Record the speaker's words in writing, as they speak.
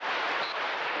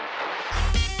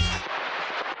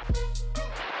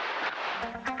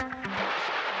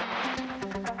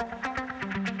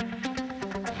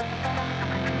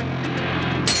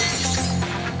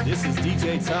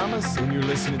Jay Thomas, and you're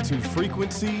listening to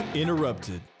Frequency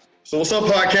Interrupted. So what's up,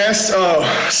 podcast?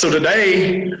 So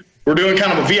today we're doing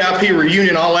kind of a VIP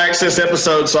reunion all access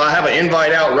episode. So I have an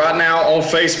invite out right now on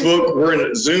Facebook. We're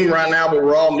in Zoom right now, but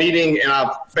we're all meeting, and I've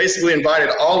basically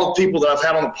invited all the people that I've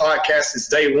had on the podcast since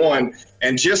day one.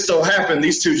 And just so happened,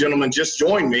 these two gentlemen just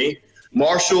joined me,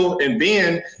 Marshall and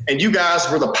Ben, and you guys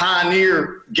were the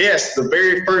pioneer guests, the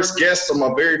very first guests on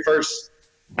my very first,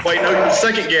 you're the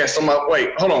second guest on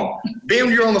my, hold on.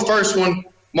 Ben, you're on the first one.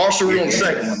 Marshall, you're on the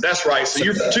second one. That's right. So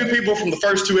you're two people from the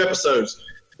first two episodes.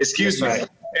 Excuse me. Right.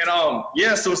 And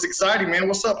so it's exciting, man.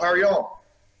 What's up? How are y'all?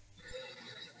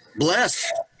 Blessed.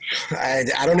 I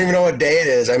don't even know what day it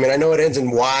is. I mean, I know it ends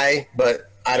in Y, but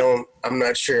I'm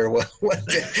not sure what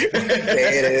day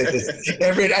it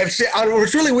is.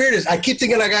 What's really weird is I keep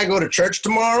thinking I got to go to church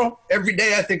tomorrow. Every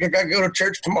day I think I got to go to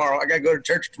church tomorrow. I got to go to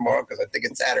church tomorrow because I think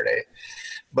it's Saturday.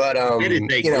 But, it is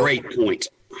a great point.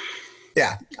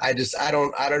 Yeah, I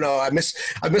don't know. I miss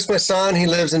my son. He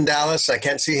lives in Dallas. I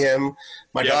can't see him.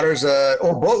 My daughter's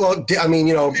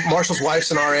Marshall's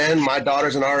wife's an RN. My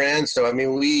daughter's an RN. So I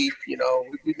mean, we've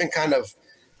been kind of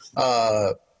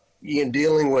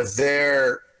dealing with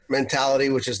their mentality,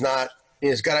 which is not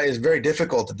is very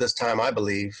difficult at this time, I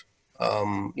believe.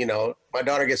 My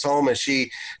daughter gets home and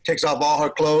she takes off all her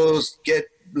clothes,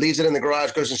 leaves it in the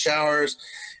garage, goes and showers,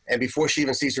 and before she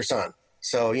even sees her son.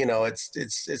 So, it's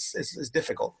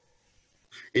difficult.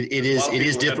 It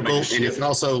is difficult. And it's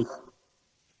also,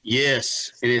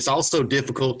 yes. And it's also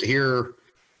difficult to hear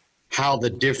how the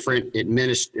different wait a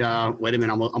minute, I'm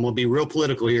going to be real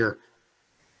political here.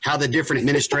 How the different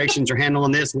administrations are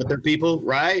handling this with their people.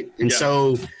 Right. And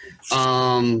so,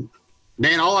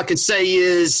 man, all I can say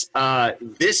is times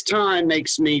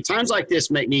like this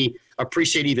make me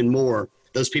appreciate even more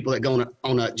those people that go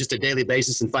on just a daily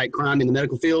basis and fight crime in the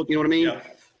medical field, you know what I mean? Yeah.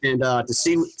 And to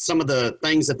see some of the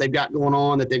things that they've got going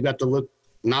on that they've got to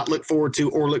not look forward to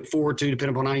or look forward to,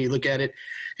 depending upon how you look at it.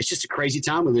 It's just a crazy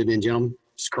time we live in, gentlemen.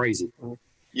 It's crazy.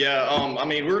 Yeah,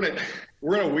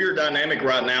 we're in a weird dynamic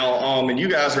right now, and you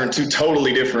guys are in two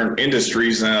totally different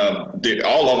industries,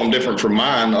 all of them different from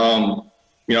mine. I'm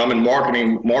in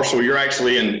marketing. Marshall, you're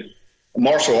actually in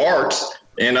martial arts.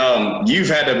 And you've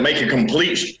had to make a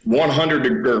complete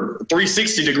 100 or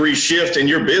 360 degree shift in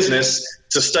your business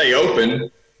to stay open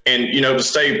and, to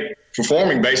stay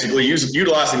performing, basically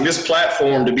utilizing this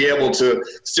platform to be able to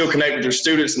still connect with your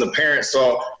students and the parents.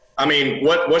 So,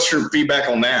 what's your feedback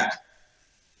on that?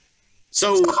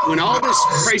 So when all this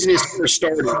craziness first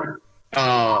started,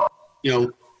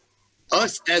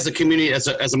 us as a community, as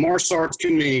a martial arts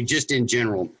community, just in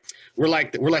general, we're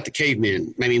like the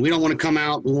cavemen. I mean, we don't want to come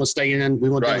out. We want to stay in. We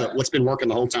want to do what's been working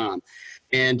the whole time.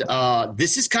 And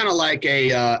this is kind of like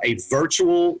a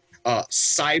virtual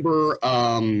cyber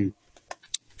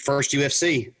first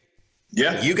UFC.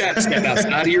 Yeah. You got to step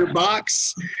outside of your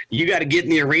box. You got to get in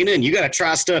the arena and you got to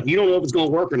try stuff. You don't know if it's going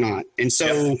to work or not. And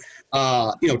so,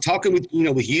 talking with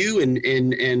you and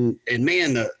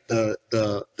man, the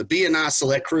BNI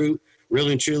Select crew,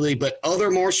 really and truly, but other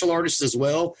martial artists as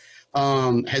well,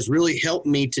 has really helped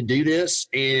me to do this,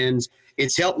 and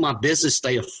it's helped my business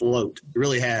stay afloat. It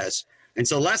really has. And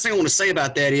so the last thing I want to say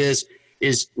about that is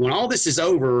when all this is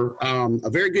over, a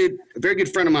very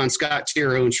good friend of mine, Scott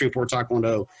Tiro in Shreveport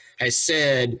Taekwondo, has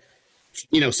said,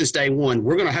 since day one,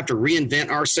 we're going to have to reinvent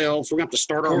ourselves. We're going to have to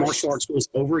start our martial arts schools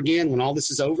over again when all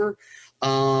this is over.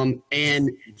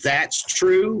 And that's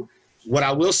true. What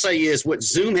I will say is what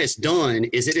Zoom has done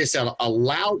is it has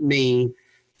allowed me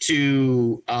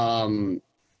to kind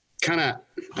of,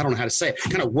 I don't know how to say it,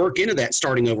 kind of work into that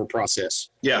starting over process.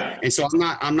 Yeah. And so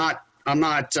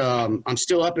I'm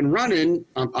still up and running.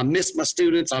 I miss my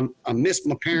students. I miss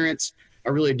my parents.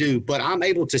 I really do. But I'm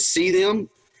able to see them.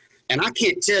 And I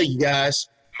can't tell you guys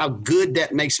how good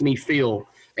that makes me feel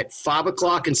at 5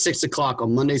 o'clock and 6 o'clock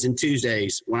on Mondays and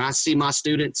Tuesdays when I see my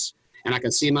students and I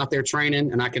can see them out there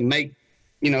training and I can make,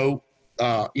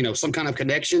 some kind of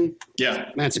connection. Yeah.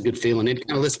 Man, it's a good feeling. It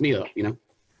kind of lifts me up,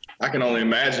 I can only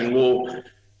imagine. Well,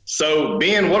 so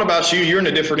Ben, what about you? You're in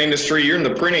a different industry. You're in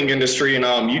the printing industry,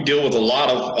 and you deal with a lot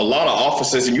of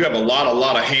offices, and you have a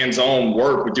lot of hands-on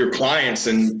work with your clients.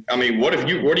 And what are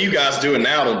you guys doing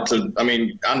now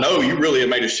I know you really have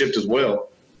made a shift as well.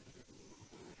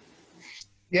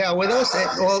 Yeah, with us,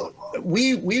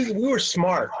 we were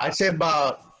smart. I'd say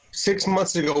about 6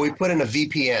 months ago, we put in a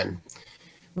VPN.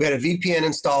 We had a VPN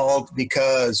installed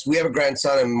because we have a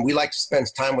grandson and we like to spend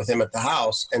time with him at the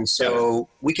house. And so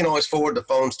we can always forward the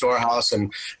phones to our house,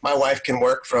 and my wife can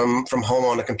work from home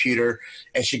on a computer,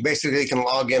 and she basically can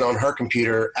log in on her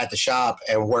computer at the shop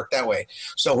and work that way.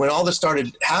 So when all this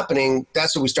started happening,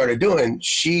 that's what we started doing.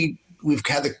 She we've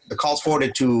had the calls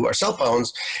forwarded to our cell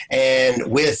phones,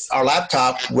 and with our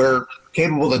laptop, we're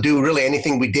capable to do really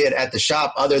anything we did at the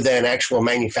shop other than actual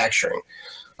manufacturing.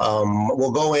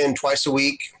 We'll go in twice a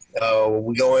week.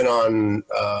 We go in on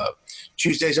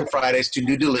Tuesdays and Fridays to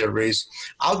do deliveries.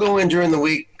 I'll go in during the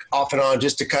week off and on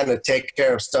just to kind of take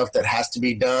care of stuff that has to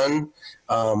be done,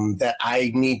 that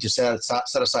I need to set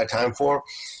aside time for.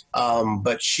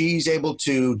 But she's able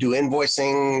to do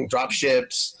invoicing, drop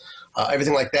ships,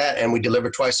 everything like that, and we deliver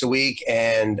twice a week.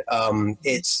 And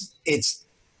it's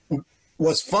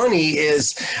what's funny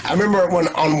is I remember when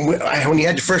you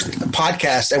had your first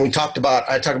podcast and I talked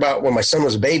about when my son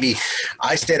was a baby,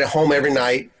 I stayed at home every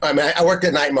night. I mean, I worked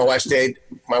at night. My wife stayed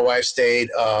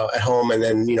at home, and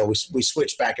then, we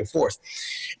switched back and forth,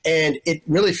 and it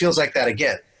really feels like that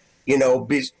again.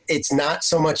 It's not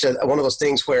so much one of those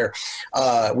things where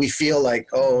we feel like,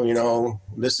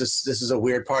 this is a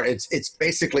weird part. It's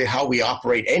basically how we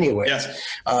operate anyway. Yes.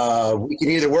 We can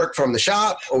either work from the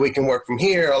shop or we can work from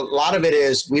here. A lot of it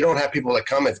is we don't have people that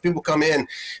come in. If people come in,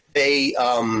 they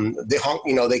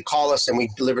call us and we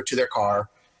deliver to their car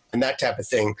and that type of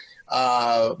thing.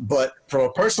 But from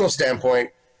a personal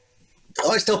standpoint, I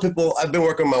always tell people I've been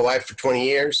working with my wife for 20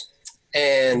 years.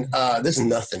 And this is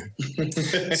nothing.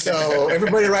 So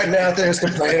everybody right now out there is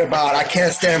complaining about, I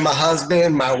can't stand my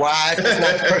husband, my wife, it's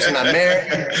not the person I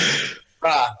married.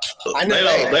 I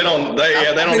know they don't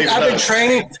even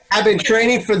know. I've been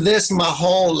training for this my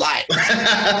whole life.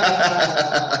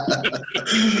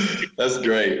 That's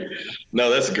great. No,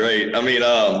 that's great. I mean,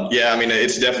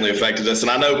 it's definitely affected us. And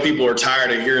I know people are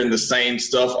tired of hearing the same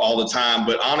stuff all the time,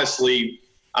 but honestly,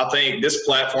 I think this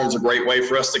platform is a great way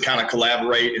for us to kind of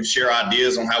collaborate and share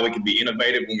ideas on how we can be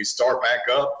innovative when we start back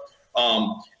up.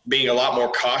 Being a lot more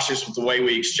cautious with the way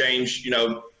we exchange,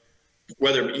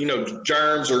 whether,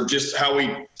 germs or just how we,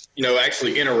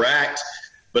 actually interact.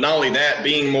 But not only that,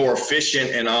 being more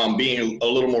efficient and being a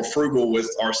little more frugal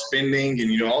with our spending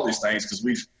and, all these things, because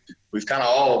we've kind of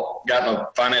all gotten a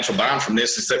financial bind from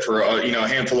this, except for, a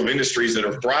handful of industries that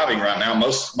are thriving right now.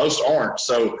 Most aren't.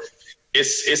 So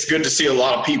it's good to see a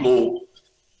lot of people,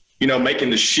 making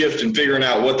the shift and figuring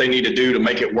out what they need to do to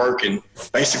make it work and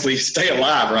basically stay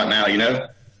alive right now,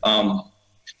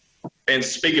 And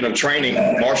speaking of training,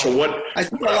 Marshall, what's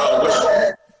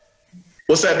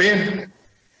that been?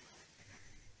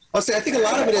 I think a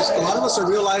lot of it is, a lot of us are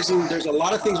realizing there's a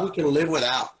lot of things we can live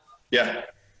without. Yeah,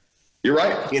 you're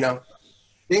right.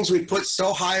 Things we put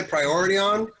so high a priority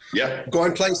on. Yeah.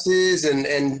 Going places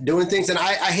and doing things. And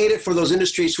I hate it for those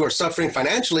industries who are suffering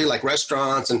financially, like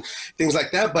restaurants and things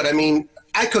like that. But I mean,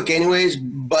 I cook anyways,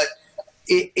 but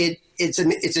it's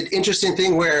an interesting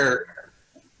thing where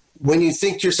when you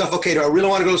think to yourself, okay, do I really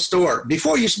want to go to the store?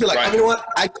 Before you used to be like, right. You know what?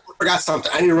 I forgot something.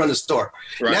 I need to run to the store.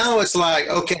 Right. Now it's like,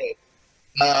 okay,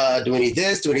 do we need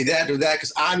this? Do we need that? Do that?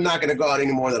 Because I'm not going to go out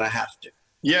any more than I have to.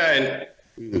 Yeah. And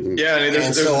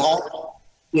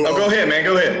go ahead, man.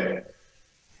 Go ahead.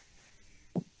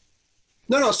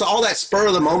 No. So all that spur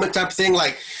of the moment type of thing,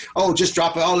 like, just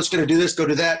drop it. It's going to do this, go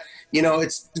do that.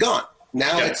 It's gone.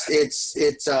 Now it's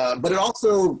but it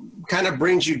also kind of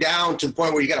brings you down to the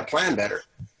point where you got to plan better.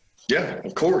 Yeah,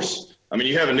 of course. I mean,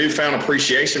 you have a newfound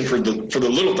appreciation for the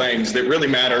little things that really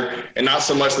matter and not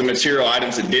so much the material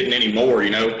items that didn't anymore,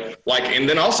 and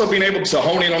then also being able to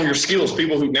hone in on your skills.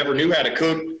 People who never knew how to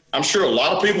cook, I'm sure a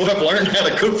lot of people have learned how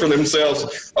to cook for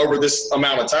themselves over this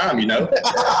amount of time,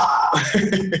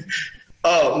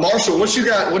 Marshall, what you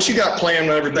got planned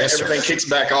when everything kicks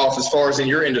back off as far as in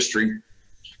your industry?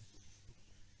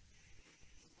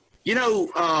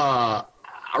 I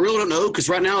really don't know, because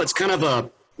right now it's kind of a,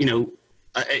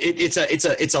 it's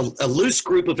a loose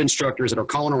group of instructors that are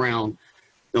calling around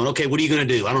going, okay, what are you going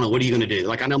to do? I don't know. What are you going to do?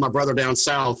 Like, I know my brother down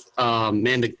south,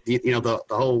 the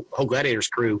whole Gladiators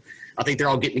crew, I think they're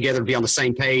all getting together to be on the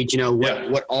same page,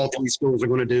 what all 3 schools are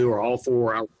going to do, or all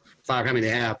 4, or 5, how many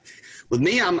they have. With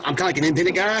me, I'm kind of like an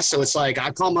independent guy, so it's like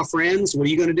I call my friends, what are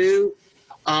you going to do?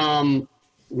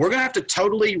 We're going to have to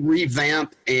totally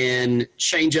revamp and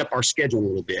change up our schedule a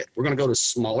little bit. We're going to go to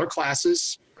smaller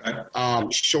classes,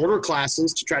 shorter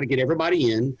classes to try to get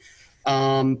everybody in.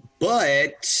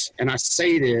 But, and I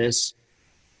say this,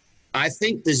 I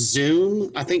think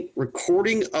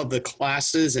recording of the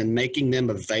classes and making them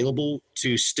available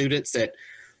to students that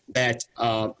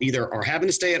either are having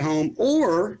to stay at home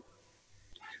or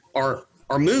are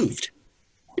moved.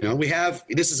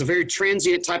 This is a very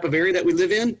transient type of area that we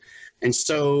live in. And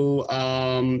so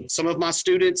some of my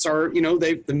students are,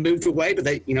 they've moved away, but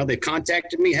they've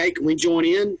contacted me. Hey, can we join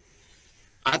in?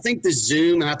 I think the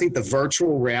Zoom and I think the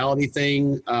virtual reality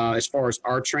thing, as far as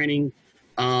our training,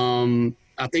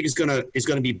 I I think is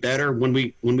gonna be better when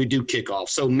we do kickoff.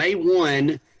 So May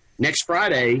 1, next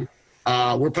Friday,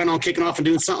 we're planning on kicking off and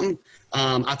doing something.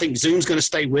 I think Zoom's going to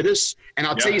stay with us. And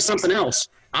I'll tell you something else.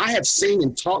 I have seen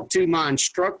and talked to my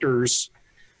instructors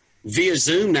via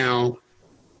Zoom now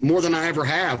more than I ever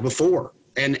have before.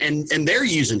 And they're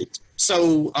using it.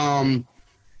 So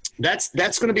that's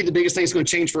going to be the biggest thing that's going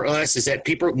to change for us, is that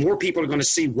more people are going to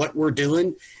see what we're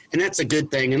doing. And that's a good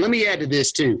thing. And let me add to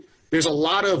this too. There's a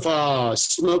lot of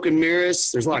smoke and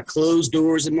mirrors. There's a lot of closed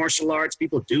doors in martial arts.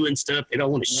 People doing stuff they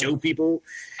don't want to show people.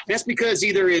 And that's because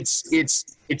either it's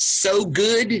so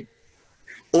good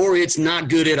or it's not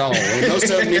good at all. And most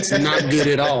of them, it's not good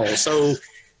at all. So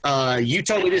you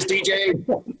told me this, DJ.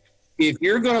 If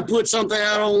you're going to put something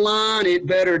out online, it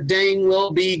better dang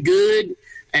well be good.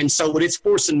 And so what it's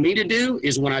forcing me to do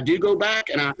is, when I do go back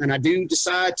and I do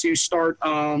decide to start,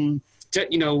 putting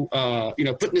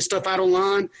this stuff out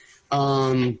online,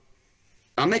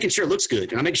 I'm making sure it looks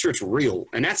good, and I'm making sure it's real.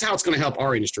 And that's how it's going to help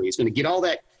our industry. It's going to get all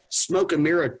that smoke and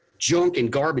mirror junk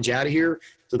and garbage out of here.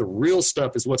 So the real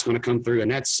stuff is what's going to come through.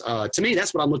 And that's, to me,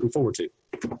 that's what I'm looking forward to.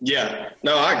 Yeah,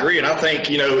 no, I agree. And I think,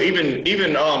 even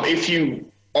if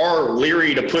you are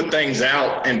leery to put things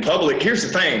out in public, here's the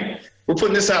thing. We're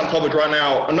putting this out in public right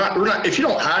now. We're not, if you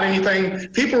don't hide anything,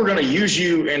 people are going to use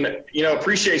you and,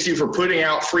 appreciate you for putting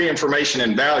out free information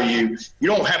and value. You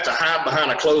don't have to hide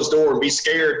behind a closed door and be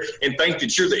scared and think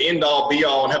that you're the end all be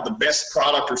all and have the best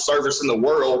product or service in the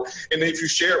world. And then if you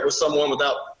share it with someone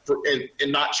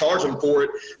and not charge them for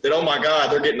it, that, oh my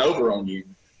God, they're getting over on you.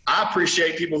 I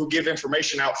appreciate people who give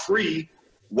information out free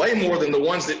way more than the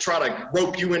ones that try to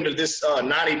rope you into this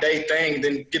 90-day thing,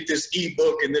 then get this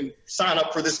ebook and then sign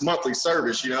up for this monthly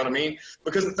service. You know what I mean?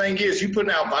 Because the thing is, you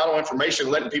putting out vital information,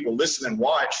 letting people listen and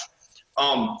watch.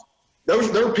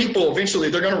 There are people eventually,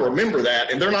 they're going to remember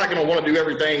that, and they're not going to want to do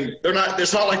everything.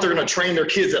 It's not like they're going to train their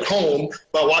kids at home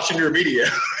by watching your video.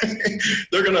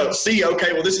 They're going to see,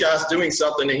 okay, well, this guy's doing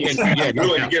something, and he's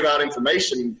willing to give out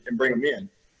information and bring them in.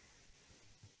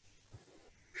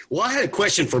 Well, I had a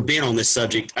question for Ben on this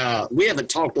subject. We haven't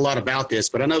talked a lot about this,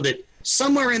 but I know that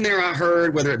somewhere in there I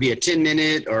heard, whether it be a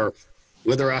 10-minute or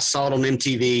whether I saw it on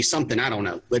MTV, something, I don't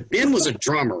know. But Ben was a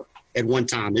drummer at one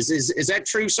time. Is that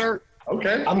true, sir?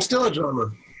 Okay. I'm still a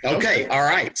drummer. Okay. All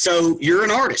right. So you're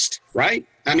an artist, right?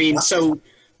 I mean, so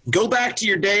go back to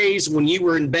your days when you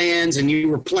were in bands and you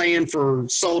were playing for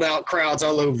sold-out crowds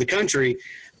all over the country.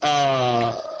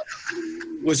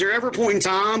 Was there ever a point in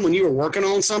time when you were working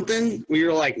on something where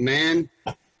you're like, man,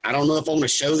 I don't know if I want to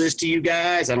show this to you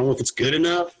guys. I don't know if it's good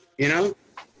enough, You know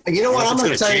what? I'm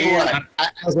going to tell you what.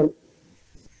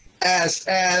 As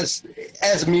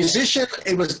a musician,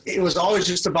 it was always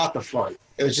just about the fun.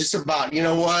 It was just about, you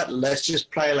know what? Let's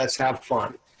just play. Let's have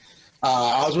fun.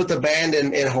 I was with a band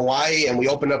in Hawaii, and we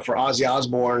opened up for Ozzy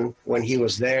Osbourne when he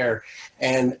was there.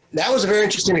 And that was a very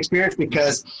interesting experience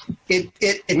because it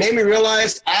made me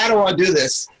realize I don't want to do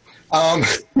this.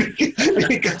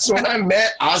 Because when I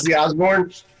met Ozzy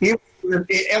Osbourne,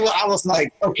 I was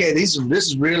like, okay, this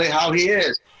is really how he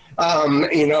is. I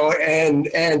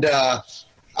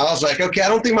was like, okay, I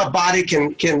don't think my body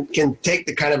can take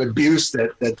the kind of abuse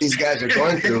that these guys are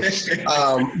going through.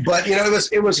 But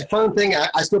it was a fun thing.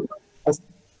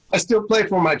 I still play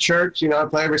for my church. I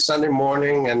play every Sunday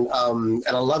morning, and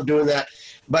I love doing that.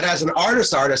 But as an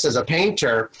artist, as a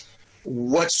painter,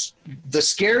 what's the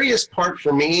scariest part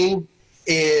for me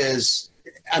is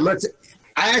I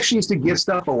actually used to give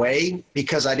stuff away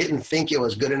because I didn't think it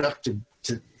was good enough to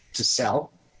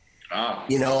sell. Oh.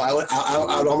 I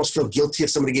would almost feel guilty if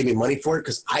somebody gave me money for it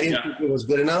because I didn't think it was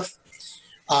good enough.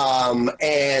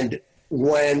 And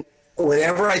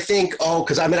whenever I think,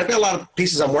 because I've got a lot of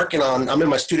pieces I'm working on. I'm in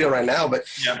my studio right now, but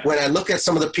when I look at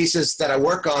some of the pieces that I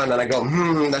work on and I go,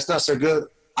 that's not so good,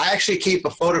 I actually keep a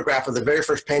photograph of the very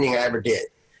first painting I ever did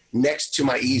next to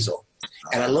my easel.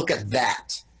 And I look at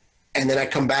that. And then I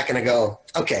come back and I go,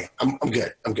 okay, I'm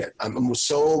good. I'm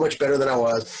so much better than I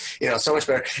was, so much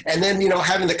better. And then,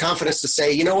 having the confidence to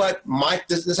say, you know what,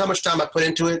 this is how much time I put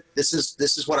into it. This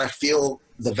is what I feel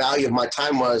the value of my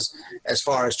time was as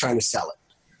far as trying to sell it.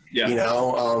 Yeah.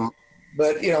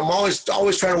 But I'm always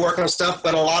trying to work on stuff.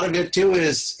 But a lot of it too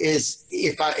is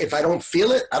if I don't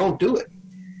feel it, I don't do it.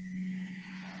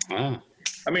 Wow.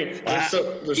 I mean, there's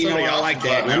I like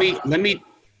that. Let me.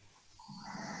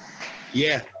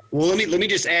 Yeah. Well, let me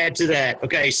just add to that.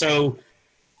 Okay, so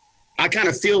I kind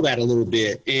of feel that a little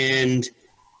bit, and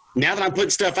now that I'm putting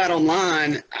stuff out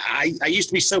online, I used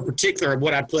to be so particular of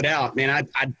what I put out. Man,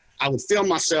 I would film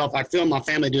myself, I'd film my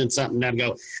family doing something, and I'd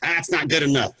go, that's not good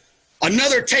enough.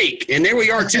 Another take, and there we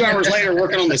are 2 hours later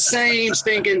working on the same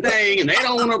stinking thing, and they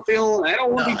don't want to film, they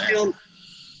don't want to be filmed.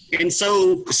 And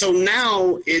so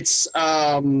now it's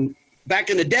back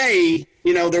in the day,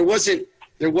 there wasn't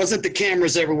the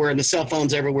cameras everywhere and the cell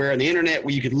phones everywhere and the internet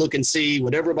where you could look and see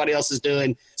what everybody else is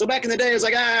doing. So back in the day, it was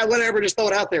like, whatever, just throw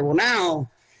it out there. Well, now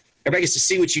everybody gets to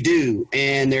see what you do.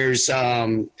 And there's,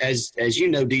 as you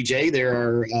know, DJ,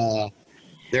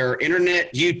 there are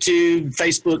internet, YouTube,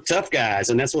 Facebook tough guys,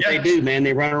 and that's what they do, man.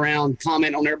 They run around,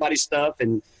 comment on everybody's stuff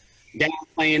and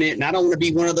downplaying it. And I don't want to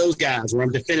be one of those guys where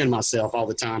I'm defending myself all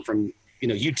the time from,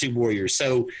 YouTube warriors.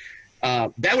 So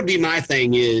that would be my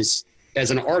thing is, as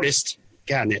an artist,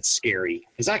 God, and that's scary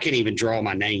because I can't even draw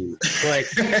my name. But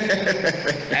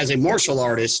as a martial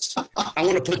artist, I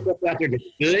want to put stuff out there that's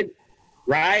good,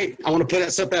 right? I want to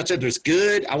put stuff out there that's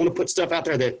good. I want to put stuff out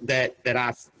there that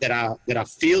I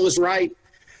feel is right.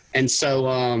 And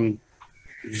so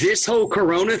this whole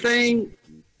Corona thing,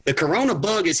 the Corona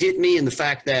bug has hit me in the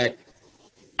fact that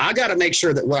I got to make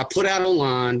sure that what I put out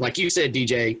online, like you said,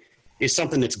 DJ, is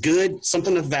something that's good,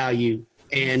 something of value,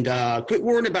 and quit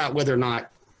worrying about whether or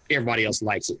not everybody else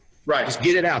likes it. Right. Just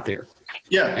get it out there.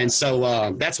 Yeah. And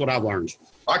so that's what I've learned.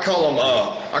 I call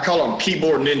them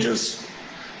keyboard ninjas.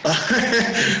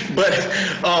 But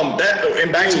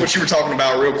and back to what you were talking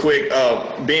about real quick,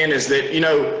 Ben, is that,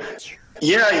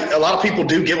 a lot of people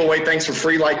do give away things for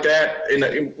free like that,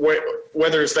 and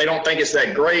whether it's they don't think it's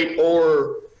that great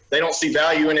or they don't see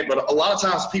value in it. But a lot of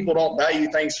times people don't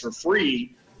value things for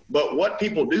free. But what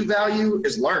people do value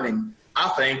is learning, I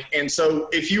think. And so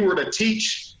if you were to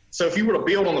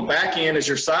build on the back end as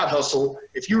your side hustle,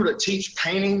 if you were to teach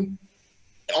painting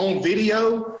on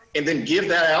video and then give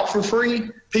that out for free,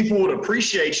 people would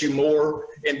appreciate you more,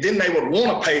 and then they would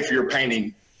want to pay for your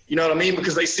painting. You know what I mean?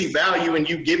 Because they see value in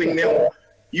you giving them,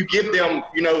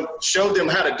 show them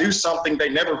how to do something they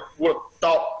never would have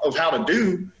thought of how to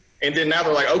do. And then now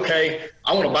they're like, okay,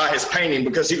 I want to buy his painting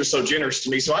because he was so generous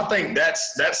to me. So I think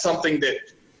that's something that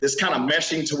is kind of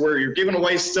meshing to where you're giving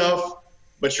away stuff,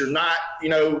 but you're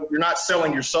not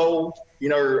selling your soul,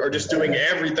 or just doing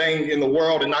everything in the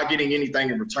world and not getting anything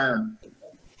in return.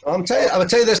 I will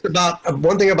tell you this about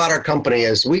one thing about our company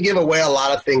is we give away a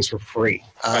lot of things for free,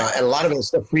 and a lot of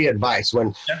it's free advice.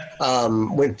 When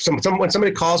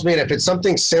somebody calls me, and if it's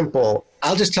something simple,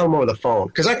 I'll just tell them over the phone,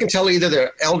 because I can tell either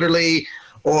they're elderly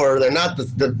or they're not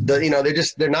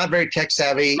they're not very tech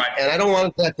savvy, and I don't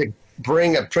want that to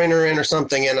bring a printer in or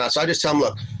something in. So I just tell them,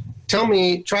 look, tell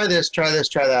me, try this, try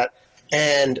that,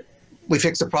 and we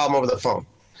fix the problem over the phone.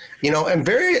 And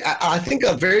I think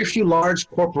a very few large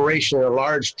corporations or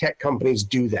large tech companies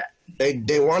do that.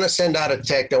 They want to send out a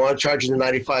tech. They want to charge you the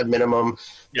 95 minimum.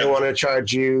 Yep. They want to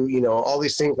charge you, all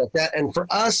these things like that. And for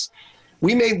us,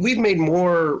 we've made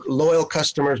more loyal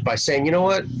customers by saying, you know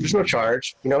what, there's no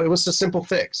charge. It was a simple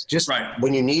fix. Just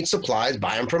when you need supplies,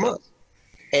 buy them from us.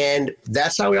 And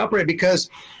that's how we operate, because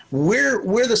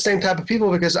we're the same type of people.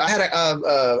 Because I had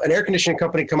an air conditioning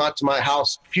company come out to my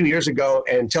house a few years ago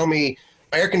and tell me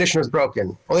my air conditioner was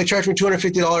broken. Well, they charged me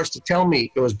 $250 to tell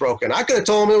me it was broken. I could have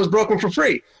told them it was broken for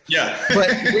free. Yeah. But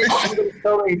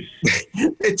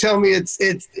they tell me it's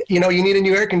you need a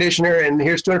new air conditioner and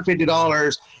here's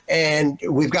 $250 and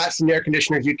we've got some air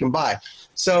conditioners you can buy.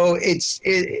 So it's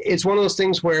one of those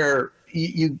things where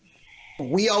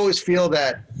we always feel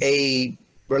that a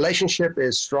relationship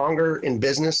is stronger in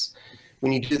business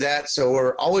when you do that. So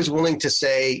we're always willing to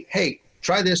say, hey,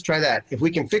 try this, try that. If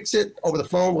we can fix it over the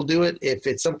phone, we'll do it. If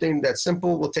it's something that's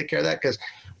simple, we'll take care of that, because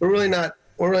we're really not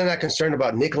concerned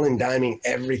about nickel and diming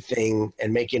everything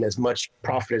and making as much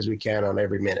profit as we can on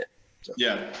every minute. So.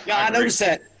 Yeah, I noticed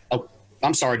that. Oh,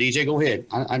 I'm sorry, DJ. Go ahead.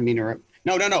 I mean,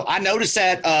 no. I noticed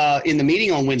that in the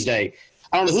meeting on Wednesday.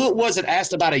 I don't know who it was that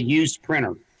asked about a used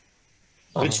printer.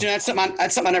 But that's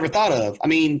something I never thought of. I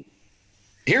mean,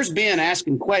 here's Ben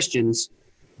asking questions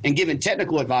and giving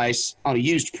technical advice on a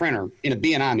used printer in a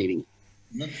BNI meeting.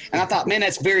 And I thought, man,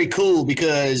 that's very cool,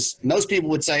 because most people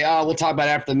would say, oh, we'll talk about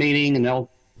it after the meeting and they'll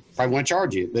probably want to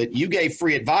charge you. But you gave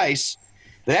free advice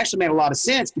that actually made a lot of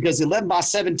sense, because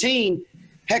 11x17,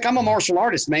 heck, I'm a martial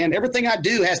artist, man. Everything I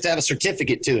do has to have a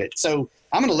certificate to it. So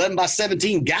I'm an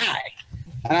 11x17 guy.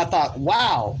 And I thought,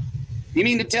 wow, you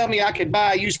mean to tell me I could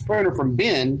buy a used printer from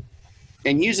Ben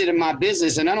and use it in my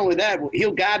business? And not only that,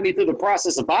 he'll guide me through the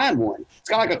process of buying one. It's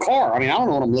kind of like a car. I mean, I don't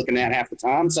know what I'm looking at half the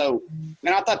time. So,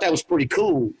 man, I thought that was pretty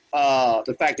cool.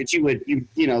 The fact that you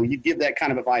give that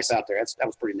kind of advice out there. That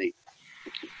was pretty neat.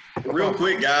 Real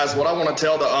quick, guys, what I want to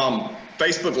tell the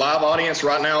Facebook Live audience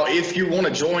right now, if you want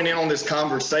to join in on this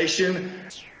conversation,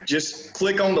 just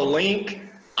click on the link.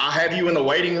 I have you in the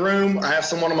waiting room. I have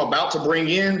someone I'm about to bring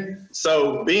in.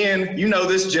 So, Ben, you know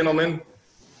this gentleman.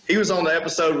 He was on the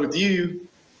episode with you.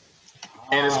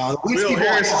 And Will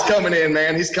Harris is coming in,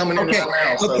 man. He's coming in right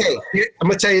now. So. Okay, I'm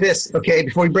going to tell you this, okay,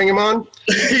 before we bring him on.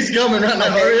 He's coming right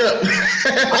now. Hurry up.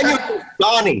 I knew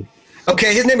Donnie.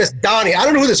 Okay, his name is Donnie. I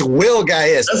don't know who this Will guy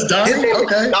is. That's Donnie? His name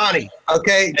is Donnie,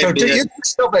 okay? So you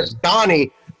yourself as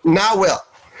Donnie, not Will.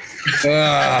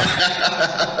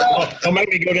 Don't make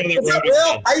me go down that road.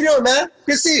 Will, how you doing, man?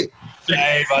 Good to see you.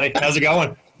 Hey, buddy. How's it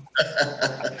going?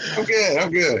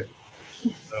 I'm good.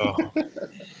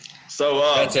 So,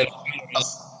 That's it.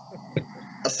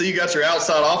 I see you got your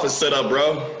outside office set up,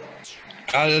 bro.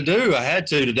 I do. I had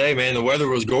to today, man. The weather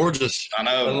was gorgeous. I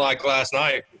know. Unlike last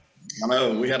night. I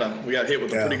know. We got hit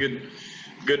with a pretty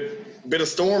good bit of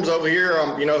storms over here.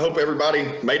 Hope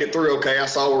everybody made it through okay. I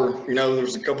saw where, there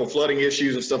was a couple flooding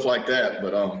issues and stuff like that.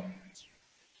 But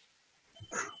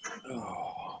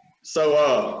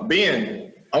so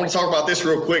Ben, I want to talk about this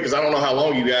real quick because I don't know how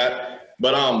long you got.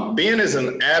 But Ben is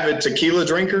an avid tequila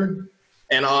drinker,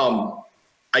 and of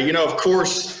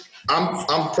course,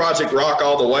 I'm Project Rock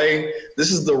all the way.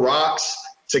 This is the Rocks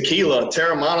tequila,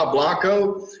 Teremana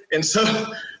Blanco, and so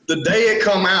the day it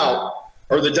come out,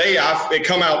 or the day it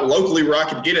come out locally where I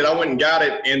could get it, I went and got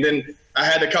it, and then I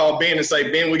had to call Ben and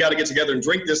say, Ben, we got to get together and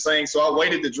drink this thing. So I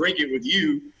waited to drink it with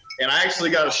you, and I actually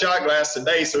got a shot glass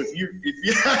today. So if you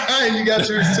and you got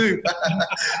yours too.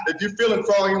 If you're feeling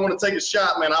froggy, you want to take a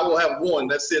shot, man, I will have one.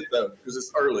 That's it though, because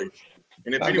it's early.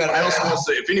 And if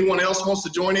anyone else wants to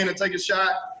join in and take a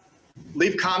shot,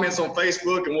 leave comments on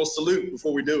Facebook, and we'll salute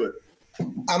before we do it.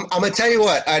 I'm gonna tell you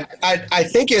what, I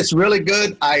think it's really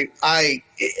good.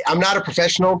 I'm not a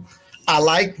professional. I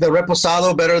like the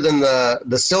Reposado better than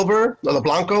the Silver or the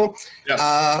Blanco.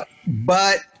 Yes.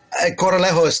 But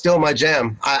Corralejo is still my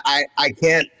jam. I've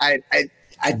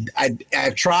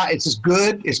tried. It's just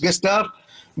good. It's good stuff.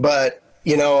 But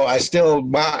it's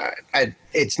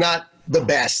not the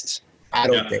best. I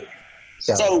don't think.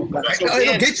 So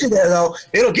it'll get you there, though.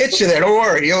 It'll get you there. Don't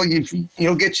worry. You'll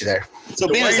get you there. So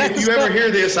Ben, if you ever hear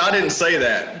this, I didn't say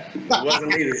that. It wasn't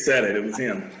me that said it. It was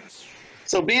him.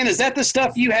 So Ben, is that the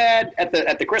stuff you had at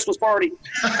the Christmas party?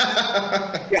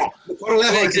 Yeah,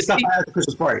 the stuff I had at the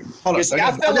Christmas party. Hold on.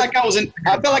 I felt like I was in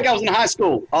high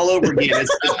school all over again. As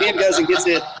Ben goes and gets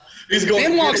it.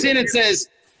 Ben walks in and says,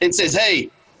 "Hey,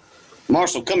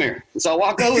 Marshall, come here." And so I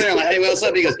walk over there. I'm like, "Hey, what's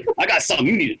up?" He goes, "I got something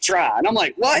you need to try." And I'm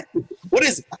like, "What? What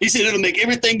is it?" He said, "It'll make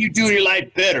everything you do in your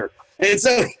life better." And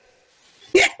so,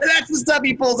 yeah, that's the stuff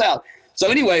he pulls out. So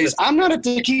anyways, I'm not a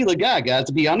tequila guy, guys,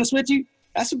 to be honest with you.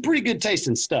 That's some pretty good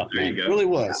tasting stuff, man. There you go. It really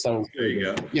was. So there you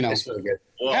go. It's really good.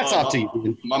 Well, hats off to you,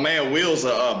 man. My man Will's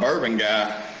a bourbon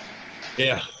guy.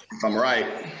 Yeah. If I'm right.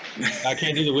 I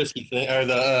can't do the whiskey thing or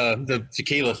the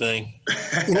tequila thing.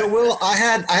 Will, I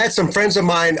had some friends of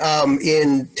mine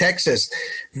in Texas.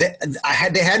 They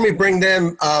had me bring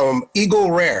them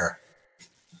Eagle Rare.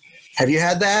 Have you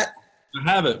had that? I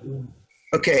haven't.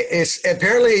 Okay,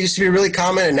 it used to be really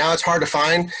common, and now it's hard to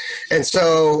find. And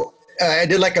so I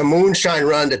did like a moonshine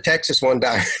run to Texas one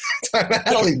time. I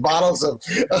had all these bottles of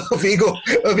Eagle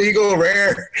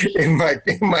Rare in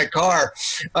my car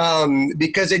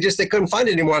because they couldn't find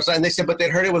it anymore. And they said, but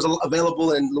they'd heard it was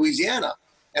available in Louisiana,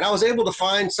 and I was able to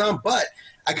find some, but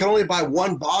I could only buy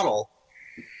one bottle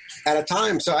at a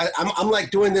time. So I'm like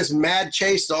doing this mad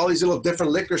chase to all these little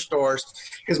different liquor stores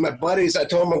because my buddies, I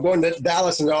told them I'm going to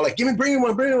Dallas, and they're all like, bring me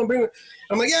one.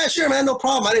 I'm like, yeah, sure, man, no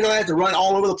problem. I didn't know I had to run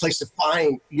all over the place to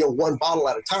find, one bottle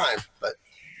at a time. But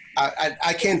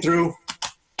I came through.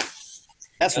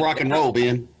 That's rock and roll,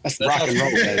 Ben. That's rock and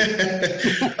roll, baby.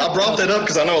 I brought that up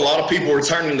because I know a lot of people are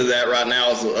turning to that right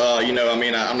now.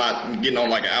 I'm not getting on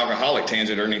like an alcoholic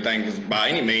tangent or anything by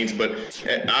any means, but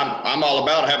I'm all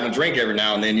about having a drink every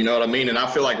now and then, you know what I mean? And I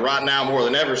feel like right now more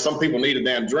than ever, some people need a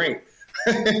damn drink.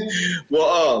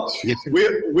 Well,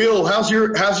 Will, how's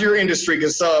your industry?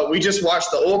 Because we just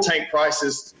watched the oil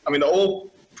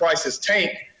prices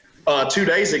tank 2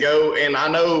 days ago, and I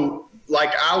know,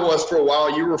 like I was for a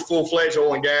while, you were full-fledged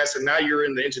oil and gas, and now you're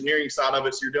in the engineering side of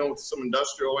it, so you're dealing with some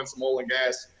industrial and some oil and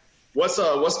gas. What's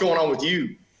going on with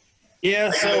you?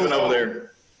 Yeah, over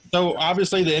there. So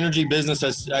obviously the energy business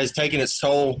has taken its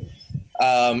toll.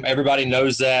 Everybody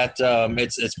knows that.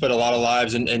 It's put a lot of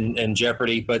lives in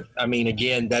jeopardy. But I mean,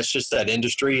 again, that's just that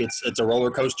industry. It's a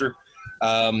roller coaster.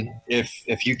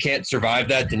 If you can't survive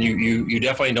that, then you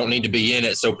definitely don't need to be in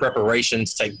it. So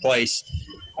preparations take place.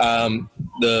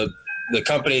 The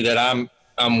company that I'm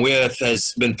with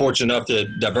has been fortunate enough to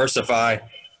diversify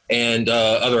and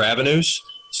other avenues.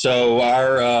 So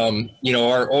our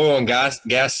oil and gas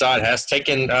side has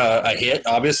taken a hit,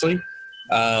 obviously.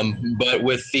 But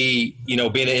with the, being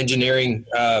an engineering,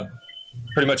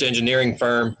 pretty much engineering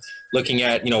firm, looking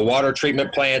at, water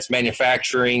treatment plants,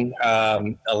 manufacturing,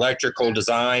 electrical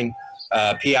design,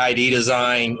 PID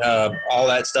design, all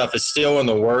that stuff is still in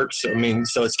the works. I mean,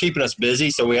 so it's keeping us busy.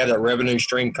 So we have that revenue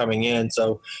stream coming in.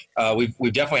 So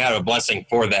we've definitely had a blessing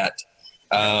for that.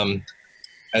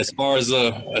 As far as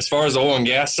the oil and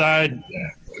gas side,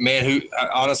 man,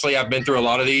 honestly, I've been through a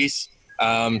lot of these.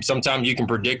 Sometimes you can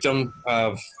predict them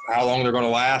of how long they're going to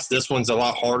last. This one's a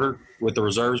lot harder with the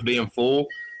reserves being full.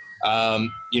 I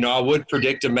would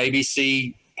predict to maybe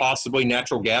see possibly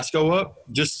natural gas go up.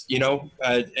 Just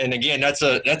and again, that's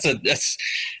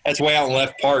way out in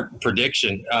left part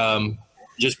prediction.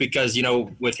 Just because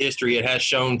with history, it has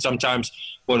shown sometimes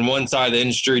when one side of the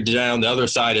industry is down, the other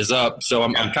side is up. So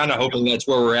I'm kind of hoping that's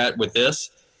where we're at with this.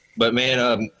 But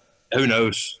man, who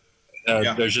knows?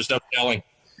 There's just no telling.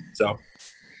 So.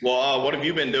 Well, what have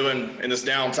you been doing in this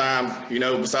downtime,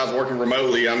 besides working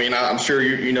remotely? I mean, I'm sure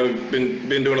been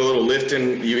doing a little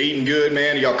lifting. You eating good,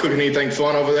 man? Y'all cooking anything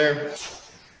fun over there?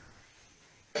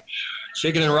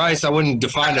 Chicken and rice, I wouldn't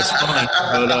define as fun,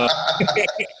 but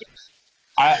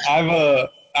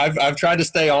I've tried to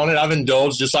stay on it. I've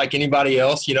indulged just like anybody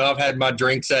else. I've had my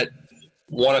drinks at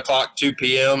 1 o'clock, 2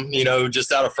 p.m.,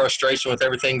 just out of frustration with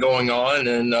everything going on.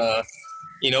 And,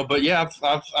 but yeah,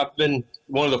 I've been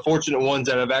one of the fortunate ones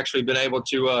that have actually been able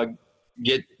to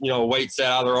get, weights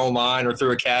set either online or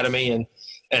through Academy and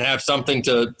have something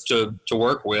to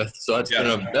work with. So that's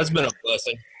been a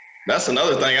blessing. That's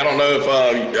another thing. I don't know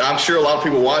if I'm sure a lot of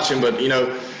people watching, but I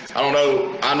don't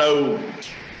know. I know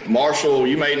Marshall,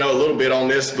 you may know a little bit on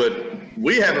this, but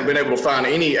we haven't been able to find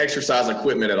any exercise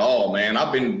equipment at all, man.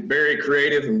 I've been very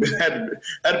creative and had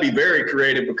to be very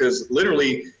creative because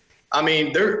literally, I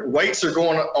mean, their weights are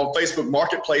going on Facebook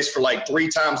Marketplace for like 3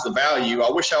 times the value.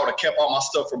 I wish I would have kept all my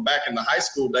stuff from back in the high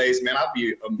school days, man. I'd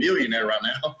be a millionaire right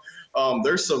now.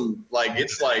 There's some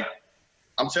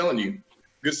I'm telling you,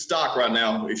 good stock right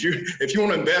now. If you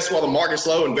want to invest while the market's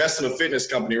low, invest in a fitness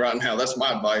company right now. That's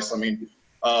my advice. I mean,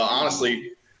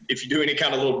 honestly, if you do any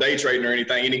kind of little day trading or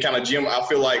anything, any kind of gym, I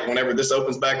feel like whenever this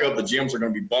opens back up, the gyms are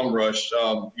going to be bum rushed.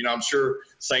 I'm sure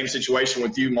same situation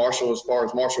with you, Marshall, as far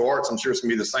as martial arts. I'm sure it's going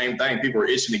to be the same thing. People are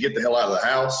itching to get the hell out of the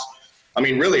house. I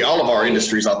mean, really all of our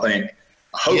industries, I think.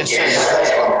 I hope yes,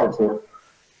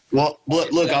 well,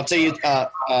 look, I'll tell you,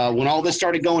 when all this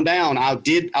started going down, I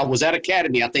was at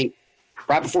Academy, I think,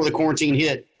 right before the quarantine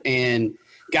hit, and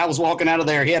guy was walking out of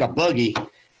there. He had a buggy,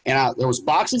 and there was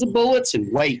boxes of bullets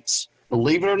and weights,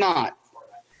 believe it or not,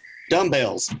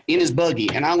 dumbbells in his buggy.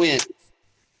 And I went,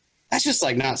 that's just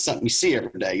like not something you see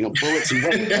every day, bullets and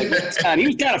weights. And he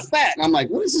was kind of fat, and I'm like,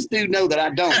 what does this dude know that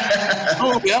I don't?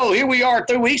 Oh, here we are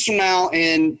 3 weeks from now,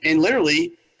 and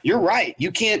literally, you're right.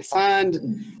 You can't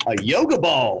find a yoga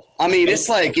ball. I mean, it's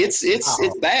like it's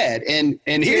bad. And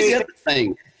here's the other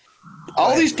thing.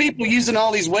 All these people using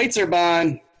all these weights they're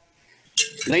buying,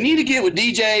 they need to get with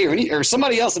DJ or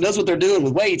somebody else that knows what they're doing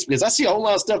with weights, because I see a whole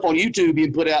lot of stuff on YouTube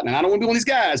being put out, and I don't want to be one of these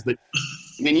guys, but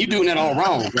I mean, you're doing that all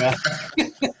wrong, bro.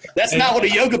 That's not what a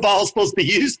yoga ball is supposed to be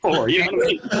used for. You know what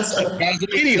I mean?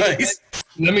 Anyways.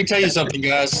 Let me tell you something,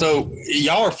 guys. So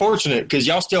y'all are fortunate because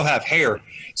y'all still have hair.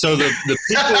 So the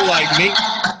people like me,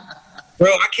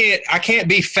 bro, I can't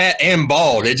be fat and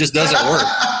bald. It just doesn't work.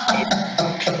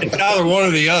 It's either one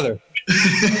or the other.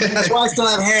 That's why I still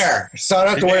have hair. So I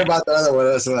don't have to worry about the other one.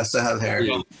 That's why I still have hair.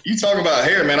 You talk about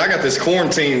hair, man. I got this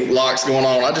quarantine locks going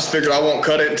on. I just figured I won't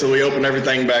cut it until we open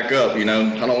everything back up. I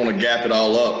don't want to gap it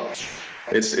all up.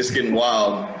 It's getting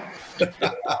wild.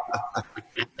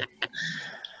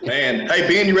 Man, hey,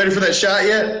 Ben, you ready for that shot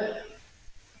yet?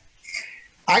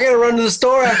 I gotta run to the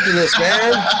store after this,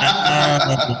 man.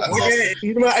 I'm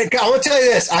gonna tell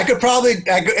you this. I'm gonna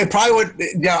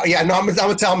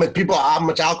tell them people how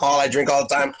much alcohol I drink all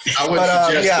the time. I would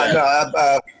suggest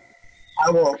that. I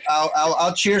will.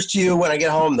 I'll cheers to you when I get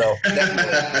home, though.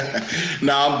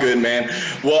 No, I'm good, man.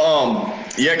 Well,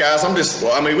 yeah, guys,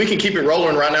 we can keep it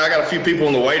rolling right now. I got a few people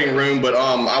in the waiting room, but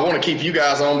I want to keep you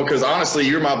guys on because honestly,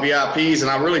 you're my VIPs,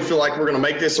 and I really feel like we're going to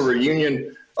make this a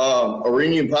reunion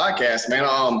podcast, man.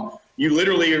 You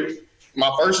literally,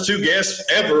 my first 2 guests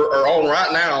ever are on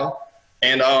right now,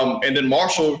 and then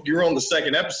Marshall, you're on the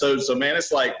 2nd episode, so man,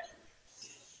 it's like,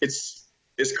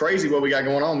 it's crazy what we got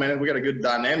going on, man. We got a good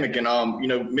dynamic and,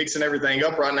 mixing everything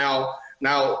up right now.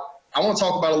 Now, I want to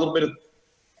talk about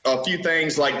a few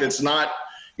things like that's not,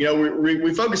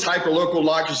 we focus hyper-local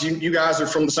like because you guys are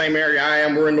from the same area I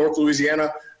am. We're in North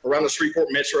Louisiana, around the Shreveport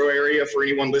metro area for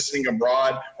anyone listening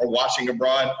abroad or watching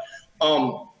abroad.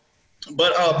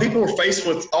 But people are faced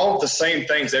with all of the same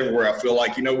things everywhere, I feel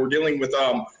like. We're dealing with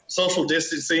social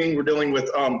distancing. We're dealing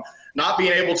with not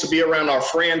being able to be around our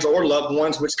friends or loved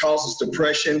ones, which causes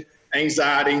depression,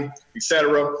 anxiety,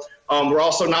 etc. We're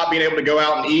also not being able to go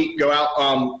out and eat,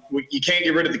 you can't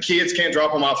get rid of the kids, can't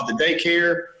drop them off at the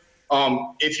daycare.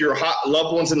 If your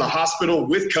loved one's in the hospital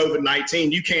with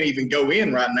COVID-19, you can't even go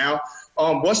in right now.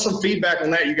 What's some feedback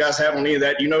on that you guys have on any of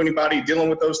that? Do you know anybody dealing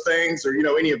with those things, or,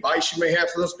 any advice you may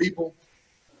have for those people?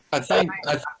 I think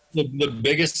the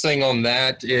biggest thing on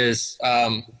that is,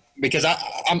 because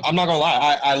I'm not gonna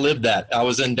lie, I lived that. I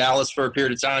was in Dallas for a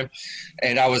period of time,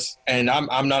 and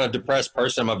I'm not a depressed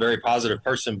person. I'm a very positive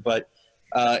person, but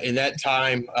in that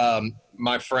time,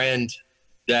 my friend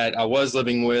that I was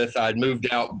living with, I'd moved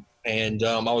out, and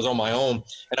I was on my own,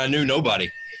 and I knew nobody,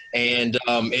 and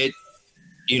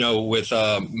with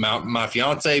my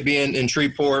fiance being in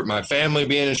Shreveport, my family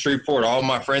being in Shreveport, all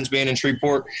my friends being in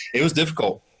Shreveport, it was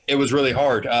difficult. It was really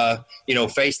hard.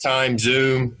 FaceTime,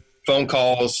 Zoom, phone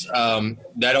calls,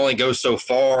 that only goes so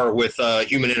far with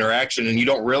human interaction, and you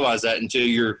don't realize that until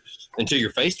you're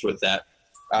faced with that.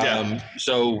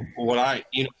 So what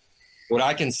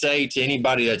I can say to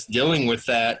anybody that's dealing with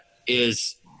that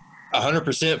is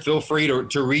 100% feel free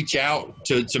to reach out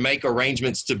to make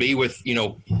arrangements to be with,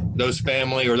 those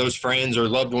family or those friends or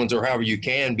loved ones or however you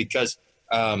can, because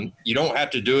you don't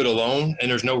have to do it alone,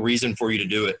 and there's no reason for you to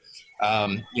do it.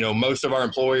 Most of our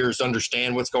employers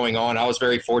understand what's going on. I was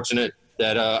very fortunate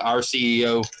that our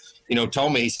CEO,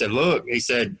 told me, he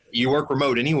said, you work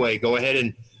remote anyway, go ahead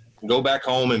and go back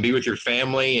home and be with your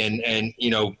family and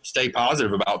stay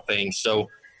positive about things. So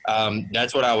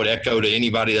that's what I would echo to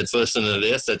anybody that's listening to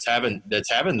this, that's having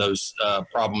those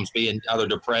problems, being either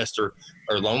depressed or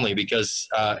lonely, because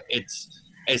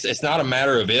it's not a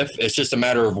matter of if, it's just a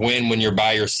matter of when you're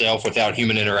by yourself without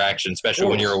human interaction, especially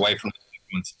when you're away from the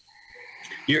humans.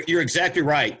 You're exactly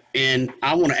right. And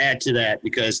I want to add to that,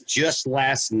 because just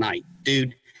last night,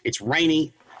 dude, it's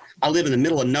rainy. I live in the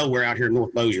middle of nowhere out here in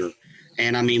North Bossier.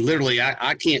 And I mean, literally,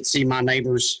 I can't see my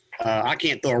neighbors. I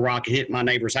can't throw a rock and hit my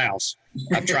neighbor's house.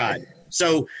 I've tried.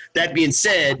 So that being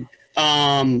said,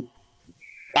 I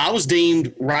was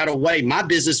deemed right away. My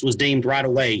business was deemed right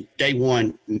away. Day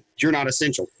one, you're not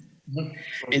essential.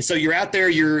 And so you're out there,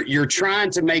 you're trying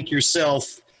to make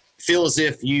yourself feel as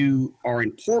if you are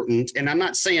important. And I'm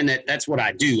not saying that that's what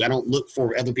I do. I don't look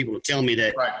for other people to tell me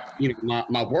that,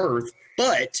 my worth.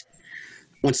 But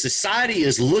when society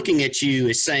is looking at you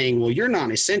as saying, well, you're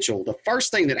not essential, the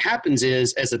first thing that happens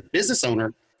is, as a business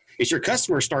owner, is your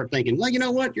customers start thinking, well, you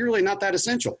know what? You're really not that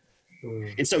essential.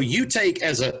 And so you take,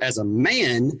 as a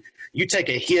man, you take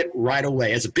a hit right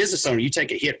away. As a business owner, you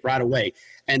take a hit right away.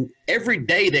 And every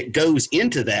day that goes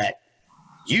into that,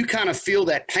 you kind of feel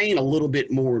that pain a little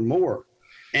bit more and more.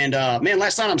 And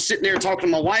last night I'm sitting there talking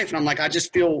to my wife, and I'm like, I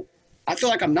feel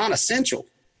like I'm not essential.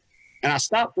 And I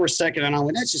stopped for a second, and I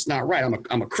went, that's just not right.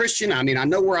 I'm a Christian. I mean, I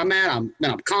know where I'm at. I'm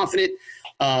confident.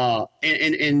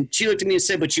 And she looked at me and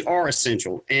said, but you are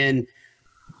essential. And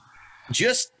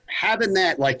just having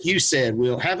that, like you said,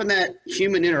 Will, having that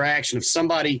human interaction of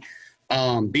somebody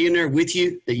being there with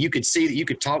you that you could see, that you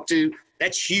could talk to,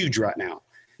 that's huge right now.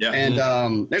 Yeah.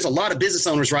 And there's a lot of business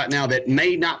owners right now that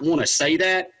may not want to say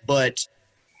that, but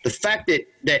the fact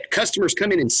that customers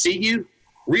come in and see you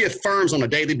reaffirms on a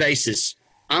daily basis,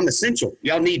 I'm essential.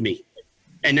 Y'all need me.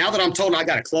 And now that I'm told I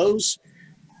got to close,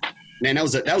 man, that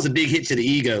was a big hit to the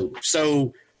ego.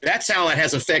 So that's how it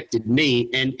has affected me.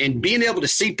 And being able to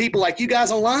see people like you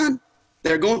guys online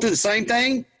that are going through the same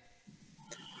thing,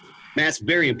 man, it's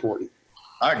very important.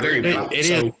 I agree. It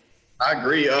is. I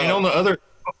agree. And on the other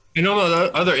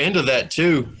end of that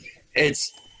too,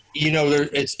 it's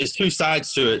it's two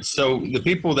sides to it. So the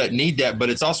people that need that, but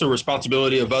it's also a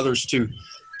responsibility of others to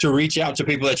reach out to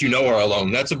people that are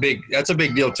alone. That's a big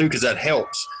deal too, because that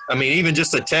helps. I mean, even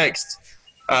just a text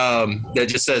that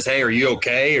just says, hey, are you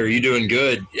okay? Are you doing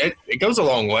good? It goes a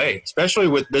long way, especially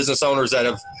with business owners that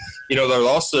have, they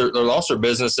lost their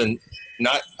business, and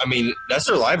that's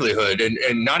their livelihood,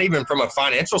 and not even from a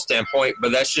financial standpoint,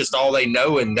 but that's just all they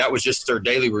know, and that was just their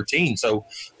daily routine. So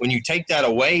when you take that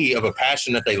away of a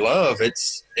passion that they love,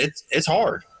 it's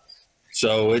hard.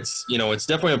 So it's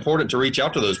definitely important to reach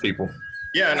out to those people.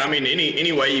 Yeah, and I mean,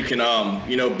 any way you can,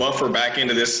 buffer back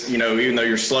into this, even though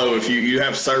you're slow, if you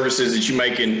have services that you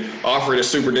can offer at a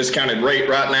super discounted rate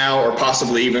right now, or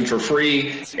possibly even for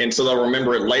free, and so they'll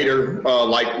remember it later.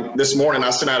 Like this morning, I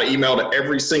sent out an email to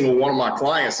every single one of my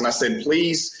clients, and I said,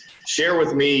 please share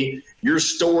with me your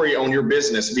story on your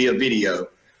business via video.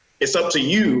 It's up to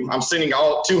you. I'm sending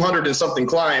all 200 and something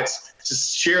clients to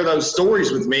share those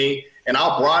stories with me, and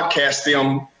I'll broadcast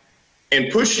them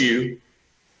and push you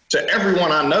to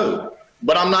everyone I know.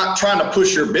 But I'm not trying to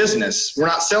push your business. We're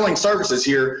not selling services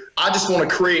here. I just want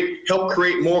to help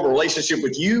create more of a relationship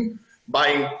with you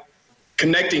by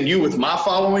connecting you with my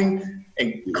following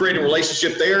and creating a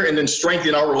relationship there, and then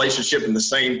strengthening our relationship at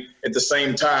the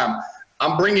same time.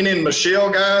 I'm bringing in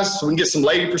Michelle, guys, so we can get some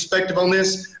lady perspective on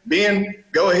this. Ben,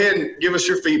 go ahead and give us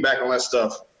your feedback on that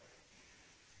stuff.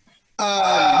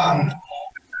 I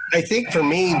think for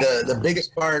me, the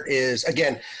biggest part is,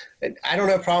 again, I don't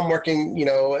have a problem working,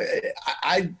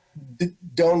 I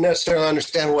don't necessarily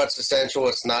understand what's essential,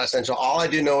 what's not essential. All I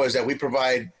do know is that we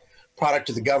provide product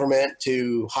to the government,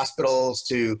 to hospitals,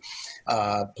 to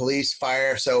police,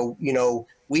 fire. So,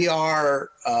 we are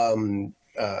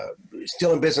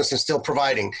still in business and still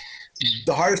providing.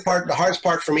 The hardest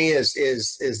part for me is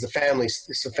the family.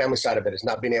 It's the family side of it. It's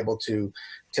not being able to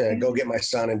go get my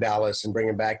son in Dallas and bring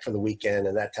him back for the weekend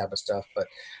and that type of stuff. But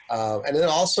and then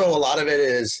also a lot of it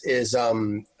is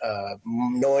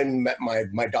knowing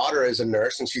my daughter is a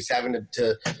nurse and she's having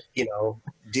to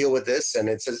deal with this, and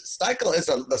it's a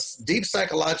deep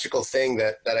psychological thing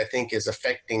that I think is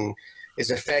affecting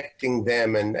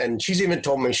them, and she's even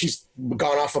told me she's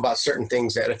gone off about certain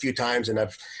things a few times, and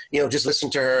I've just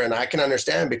listened to her, and I can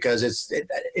understand because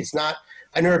it's not,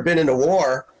 I've never been in a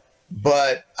war,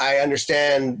 but I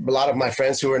understand a lot of my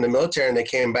friends who were in the military and they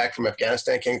came back from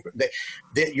Afghanistan.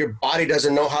 Your body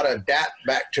doesn't know how to adapt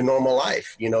back to normal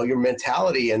life, your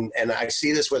mentality, and I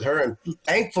see this with her, and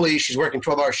thankfully she's working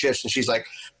 12-hour shifts, and she's like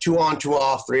 2 on, 2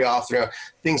 off, 3 off, 3 off,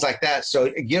 things like that. So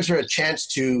it gives her a chance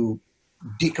to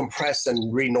decompress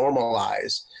and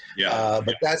renormalize.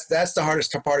 But that's the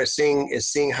hardest part, is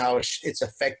seeing how it's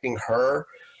affecting her,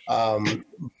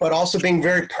 but also being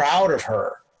very proud of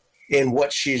her in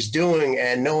what she's doing,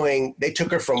 and knowing they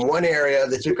took her from one area,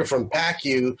 they took her from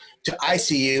PACU to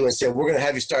ICU and said, we're going to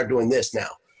have you start doing this now.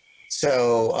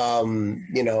 So,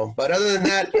 but other than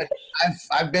that,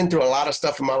 I've been through a lot of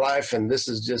stuff in my life, and this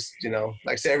is just, like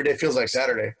I said, every day feels like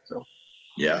Saturday. So.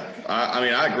 Yeah,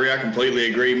 I agree. I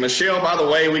completely agree. Michelle, by the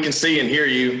way, we can see and hear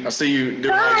you. I see you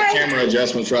doing all the camera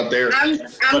adjustments right there.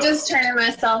 I'm just turning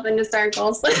myself into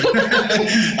circles.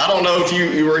 I don't know if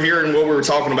you were hearing what we were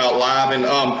talking about live. And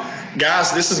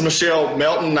guys, this is Michelle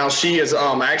Melton. Now, she is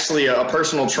actually a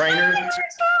personal trainer.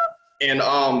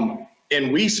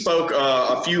 And we spoke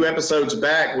a few episodes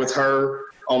back with her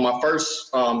on my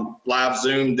first live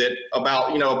Zoom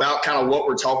about kind of what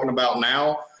we're talking about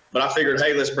now. But I figured,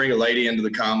 hey, let's bring a lady into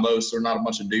the combo, so we're not a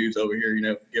bunch of dudes over here,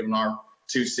 giving our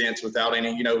 2 cents without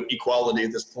any, equality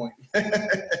at this point.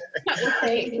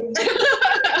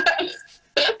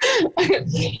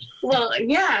 Well,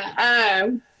 yeah.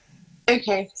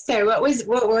 Okay, so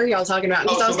what were y'all talking about?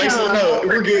 So basically, no,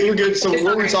 we're good. So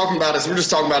what we're talking about is we're just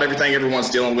talking about everything everyone's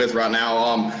dealing with right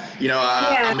now.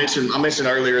 I mentioned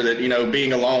earlier that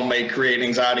being alone may create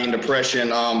anxiety and depression.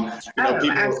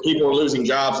 People are losing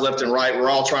jobs left and right. We're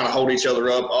all trying to hold each other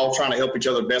up, all trying to help each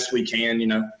other best we can.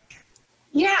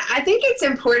 Yeah, I think it's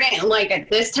important, like at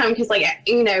this time, because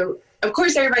of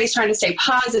course everybody's trying to stay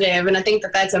positive, and I think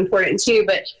that that's important too.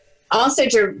 But also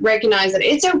to recognize that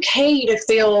it's okay to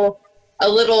feel a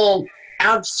little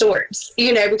out of sorts,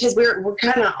 because we're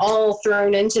kind of all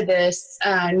thrown into this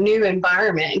new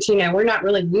environment. We're not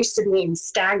really used to being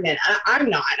stagnant.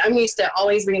 I'm not. I'm used to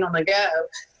always being on the go.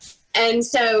 And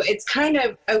so it's kind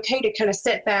of okay to kind of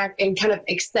sit back and kind of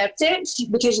accept it,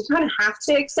 because you kind of have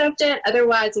to accept it.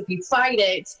 Otherwise, if you fight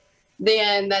it,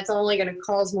 then that's only going to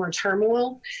cause more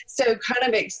turmoil. So kind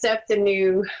of accept the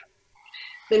new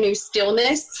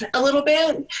stillness a little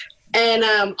bit.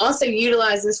 And also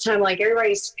utilize this time, like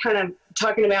everybody's kind of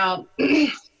talking about,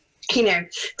 taking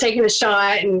a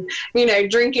shot and,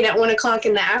 drinking at 1 o'clock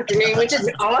in the afternoon, which is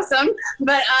awesome.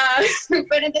 But at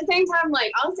the same time,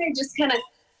 like also just kind of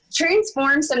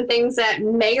transform some things that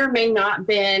may or may not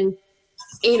been,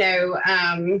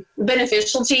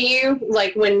 beneficial to you,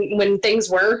 like when things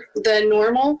were the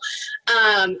normal,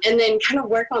 and then kind of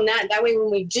work on that. That way, when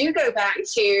we do go back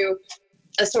to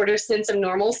a sort of sense of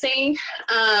normalcy,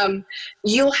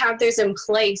 you'll have those in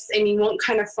place, and you won't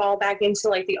kind of fall back into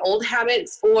like the old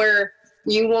habits, or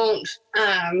you won't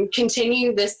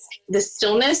continue this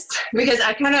stillness, because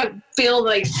I kind of feel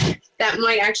like that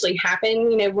might actually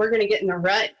happen. We're going to get in a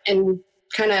rut and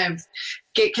kind of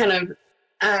get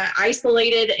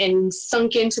isolated and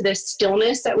sunk into this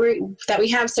stillness that we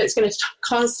have. So it's going to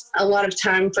cost a lot of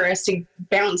time for us to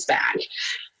bounce back.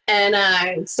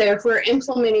 And so if we're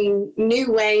implementing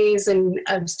new ways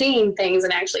of seeing things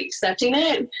and actually accepting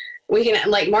it, we can,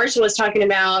 like Marshall was talking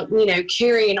about,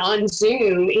 carrying on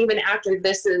Zoom even after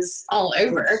this is all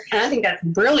over. And I think that's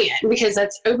brilliant, because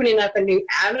that's opening up a new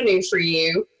avenue for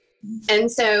you. And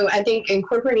so I think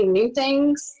incorporating new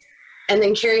things and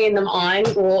then carrying them on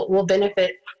will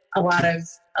benefit a lot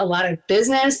of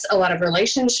business, a lot of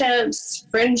relationships,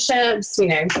 friendships,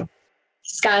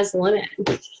 sky's the limit.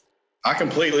 I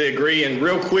completely agree. And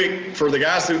real quick, for the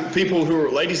guys,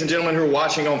 ladies and gentlemen who are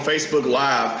watching on Facebook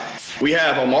Live, we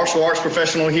have a martial arts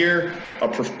professional here, a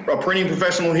printing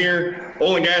professional here,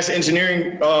 oil and gas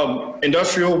engineering,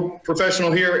 industrial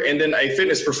professional here, and then a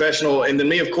fitness professional, and then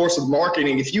me, of course, with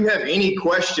marketing. If you have any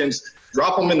questions,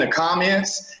 drop them in the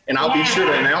comments, and I'll be sure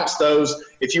to announce those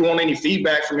if you want any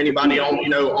feedback from anybody on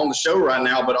the show right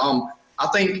now. But I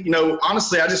think,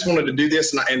 honestly, I just wanted to do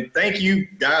this, and thank you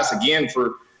guys again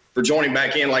for joining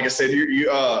back in. Like I said,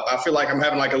 I feel like I'm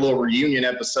having like a little reunion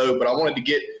episode, but I wanted to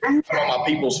get all my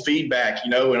people's feedback,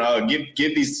 and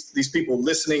give these people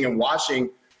listening and watching,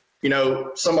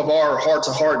 some of our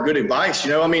heart-to-heart good advice.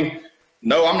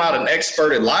 No, I'm not an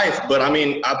expert at life, but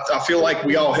I feel like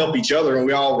we all help each other and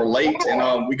we all relate,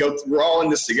 and we're all in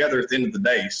this together at the end of the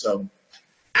day. So.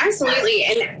 Absolutely.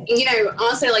 And,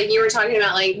 also, like you were talking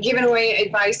about, like giving away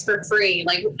advice for free.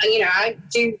 Like, I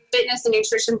do fitness and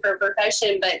nutrition for a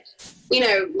profession, but,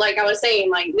 like I was saying,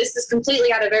 like this is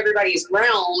completely out of everybody's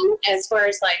realm as far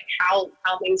as like how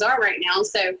things are right now.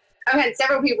 So I've had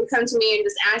several people come to me and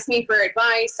just ask me for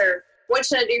advice, or what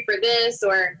should I do for this?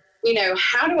 Or,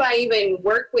 how do I even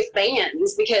work with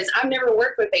bands? Because I've never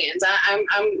worked with bands. I'm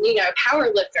a power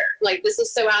lifter. Like, this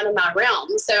is so out of my realm.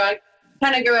 So I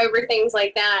kind of go over things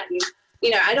like that. And,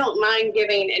 I don't mind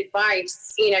giving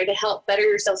advice, to help better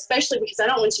yourself, especially because I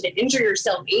don't want you to injure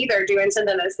yourself either doing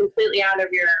something that's completely out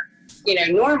of your,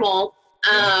 normal.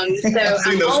 So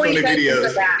I'm always open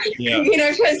to that,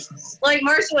 because like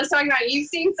Marshall was talking about, you've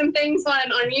seen some things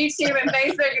on YouTube and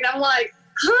Facebook, and I'm like,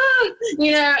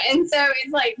 and so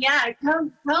it's like,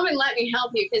 come and let me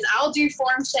help you, because I'll do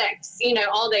form checks,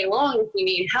 all day long if you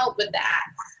need help with that.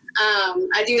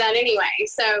 I do that anyway.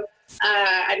 So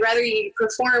I'd rather you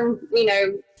perform,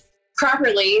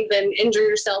 properly than injure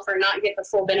yourself or not get the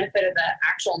full benefit of the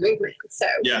actual movement. So,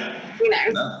 yeah,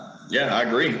 I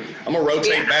agree. I'm gonna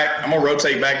rotate back. I'm gonna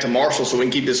rotate back to Marshall so we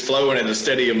can keep this flowing at a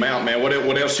steady amount, man.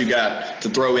 What else you got to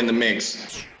throw in the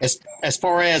mix? As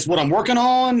far as what I'm working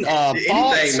on,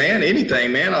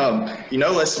 anything, man. We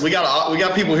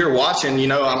got people here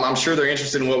watching. I'm sure they're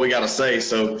interested in what we got to say.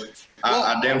 So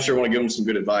I damn sure want to give them some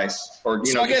good advice, or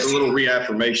just a little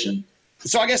reaffirmation.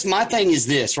 So I guess my thing is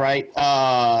this, right?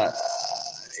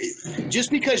 Just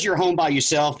because you're home by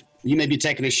yourself, you may be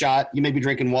taking a shot, you may be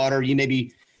drinking water, you may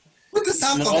be Look at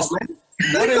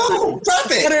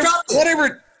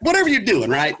whatever you're doing,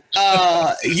 right?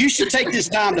 You should take this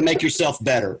time to make yourself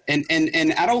better. And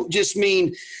I don't just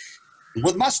mean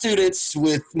with my students,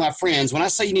 with my friends. When I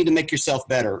say you need to make yourself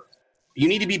better, you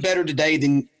need to be better today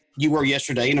than you were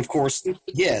yesterday. And of course,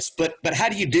 yes, but how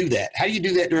do you do that? How do you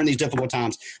do that during these difficult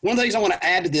times? One of the things I want to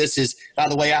add to this is, by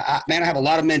the way, I have a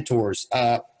lot of mentors.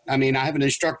 I have an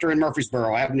instructor in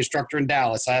Murfreesboro. I have an instructor in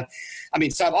Dallas. So I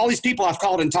have all these people I've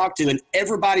called and talked to, and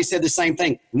everybody said the same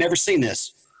thing. Never seen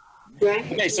this.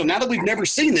 Okay, so now that we've never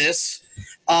seen this,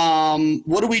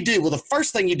 what do we do? Well, the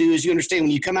first thing you do is you understand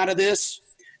when you come out of this,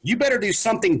 you better do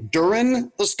something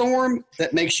during the storm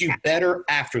that makes you better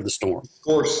after the storm. Of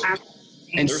course.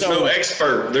 And there's no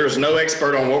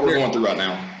expert on what we're going through right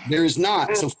now. There is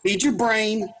not. So feed your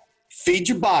brain, feed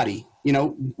your body.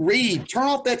 Read, turn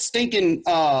off that stinking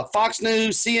Fox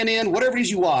News, CNN, whatever it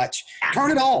is you watch.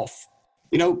 Turn it off.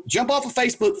 Jump off of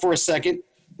Facebook for a second.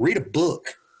 Read a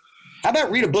book. How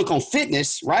about read a book on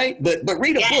fitness, right? But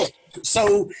read a book.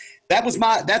 So that's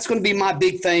going to be my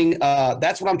big thing.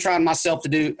 That's what I'm trying myself to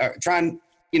do.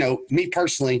 Me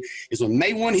personally, is when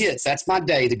May 1 hits, that's my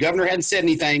day. The governor hadn't said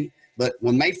anything. But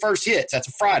when May 1st hits, that's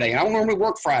a Friday. And I don't normally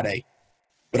work Friday.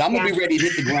 But I'm going to be ready to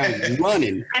hit the ground and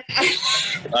running. I've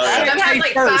had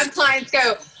like 5 clients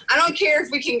go, I don't care if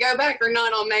we can go back or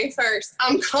not on May 1st.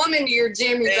 I'm coming to your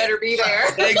gym. You better be there.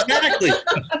 Exactly.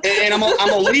 And I'm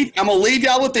gonna leave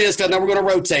y'all with this, because I know we're going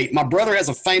to rotate. My brother has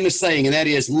a famous saying, and that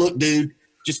is, look, dude,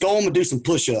 just go home and do some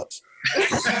push-ups.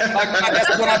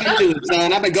 That's what I've been doing,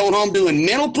 son. I've been going home doing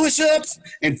mental push-ups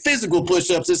and physical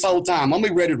push-ups this whole time. I'm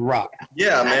gonna be ready to rock.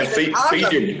 Yeah, man.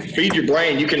 Feed your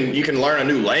brain. You can learn a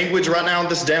new language right now in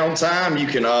this downtime. You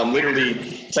can literally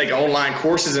take online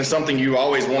courses in something you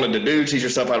always wanted to do. Teach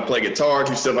yourself how to play guitar.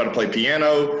 Teach yourself how to play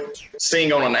piano.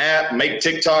 Sing on an app. Make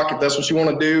TikTok if that's what you want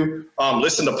to do.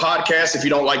 Listen to podcasts if you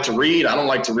don't like to read. I don't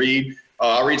like to read.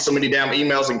 I read so many damn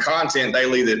emails and content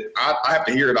daily that I have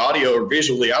to hear it audio or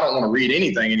visually. I don't want to read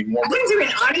anything anymore. I've been doing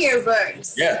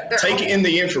audiobooks. Yeah, take in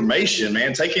the information,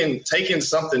 man. Take in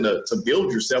something to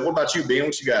build yourself. What about you, Ben?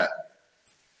 What you got?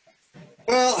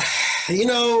 Well,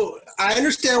 I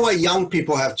understand why young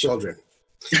people have children.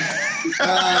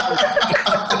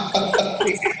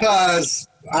 Because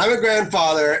I'm a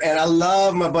grandfather and I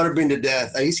love my Butterbean to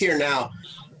death. He's here now.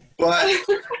 But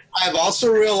I've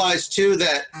also realized too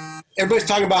that everybody's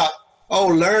talking about, oh,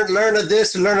 learn of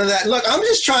this and learn of that. Look, I'm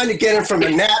just trying to get him from a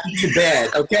nap to bed,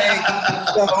 okay?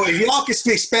 So if y'all can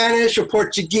speak Spanish or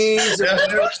Portuguese, or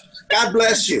whatever, God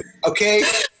bless you, okay?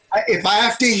 If I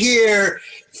have to hear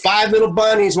Five Little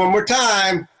Bunnies one more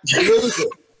time, lose it.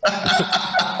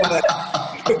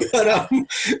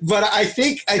 But I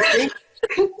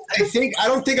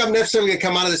don't think I'm necessarily gonna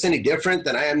come out of this any different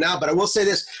than I am now. But I will say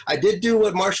this: I did do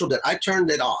what Marshall did. I turned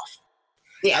it off.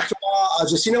 Yeah. After a while, I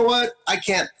was just, you know what? I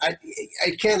can't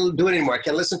do it anymore. I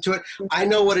can't listen to it. I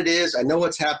know what it is. I know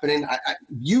what's happening.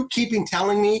 You keeping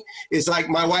telling me is like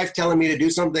my wife telling me to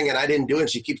do something and I didn't do it. And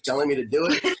she keeps telling me to do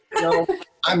it. You know,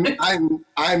 I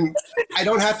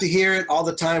don't have to hear it all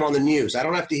the time on the news. I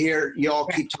don't have to hear y'all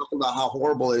keep talking about how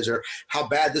horrible it is or how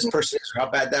bad this person is or how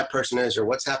bad that person is or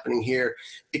what's happening here.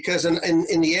 Because in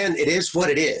the end, it is what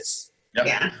it is. Yep.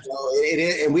 Yeah. So it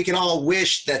is, and we can all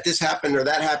wish that this happened or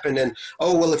that happened. And,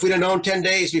 oh, well, if we'd have known 10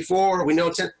 days before, we know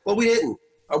 10. Well, we didn't.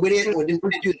 Or we didn't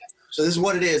do that. So this is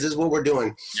what it is. This is what we're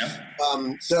doing.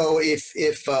 Yep. So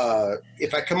if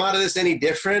I come out of this any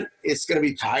different, it's going to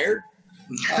be tired.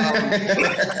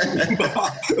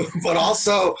 But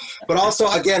also,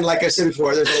 again, like I said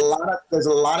before, there's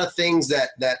a lot of things that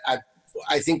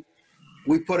I think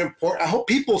we put important. I hope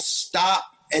people stop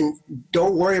and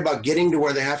don't worry about getting to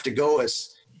where they have to go as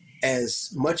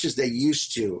much as they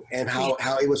used to, and how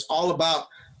it was all about,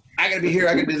 I got to be here,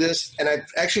 I got to do this. And I've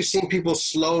actually seen people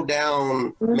slow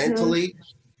down mentally,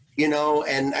 you know,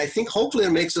 and I think hopefully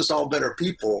it makes us all better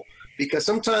people, because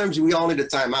sometimes we all need a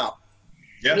timeout.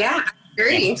 Yeah.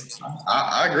 Agree.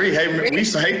 I agree. Hey, we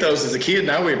used to hate those as a kid.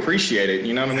 Now we appreciate it.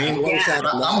 You know what I mean?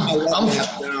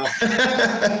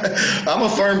 I'm a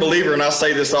firm believer, and I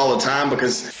say this all the time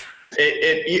because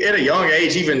at a young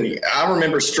age, even I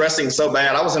remember stressing so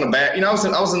bad. I was in I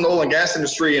was in the oil and gas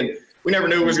industry, and we never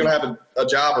knew we was going to have a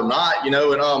job or not, you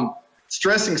know, and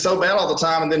stressing so bad all the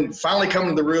time. And then finally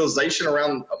coming to the realization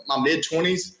around my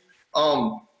mid-20s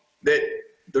that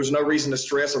there's no reason to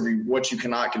stress over what you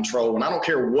cannot control. And I don't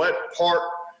care what part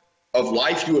of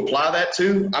life you apply that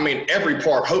to. I mean, every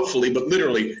part, hopefully, but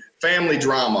literally family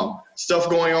drama, stuff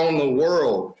going on in the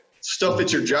world, stuff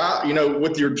that your job, you know,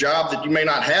 with your job that you may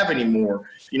not have anymore,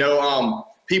 you know,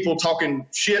 people talking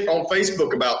shit on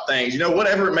Facebook about things, you know,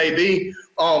 whatever it may be.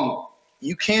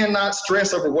 You cannot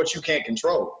stress over what you can't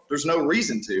control. There's no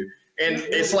reason to. And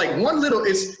it's like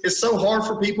it's so hard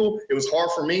for people. It was hard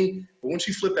for me. But once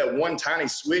you flip that one tiny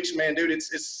switch, man, dude,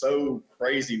 it's so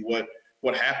crazy what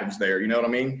happens there. You know what I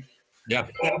mean? Yeah.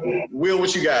 Will,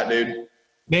 what you got, dude?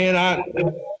 Man,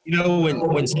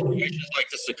 when situations like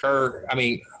this occur, I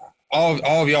mean, all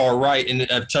of y'all are right and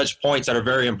have touched points that are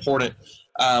very important.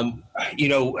 You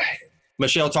know,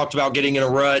 Michelle talked about getting in a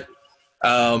rut.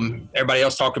 Everybody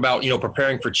else talked about, you know,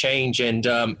 preparing for change, and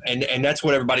that's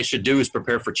what everybody should do, is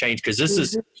prepare for change. Cause this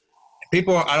is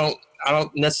people. I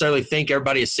don't necessarily think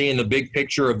everybody is seeing the big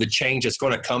picture of the change that's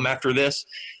going to come after this.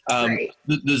 Right.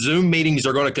 The Zoom meetings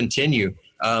are going to continue.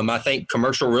 I think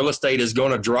commercial real estate is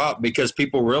going to drop because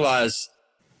people realize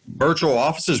virtual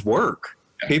offices work.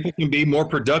 People can be more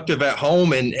productive at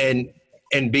home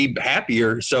and be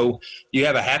happier. So you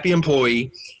have a happy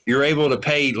employee, you're able to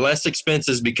pay less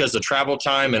expenses because of travel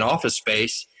time and office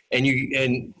space, and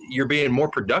you're being more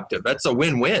productive. That's a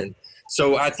win-win.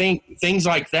 So I think things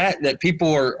like that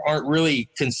people aren't really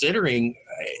considering,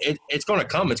 it's going to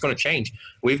come, it's going to change.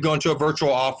 We've gone to a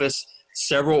virtual office.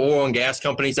 Several oil and gas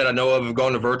companies that I know of have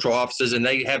gone to virtual offices, and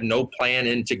they have no plan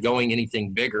into going anything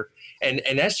bigger. And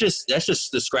that's just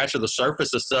the scratch of the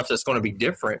surface of stuff that's going to be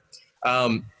different.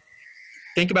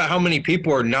 Think about how many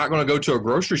people are not going to go to a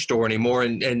grocery store anymore,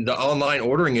 and the online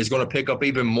ordering is going to pick up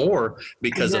even more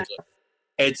because of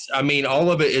it.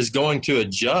 All of it is going to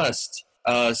adjust.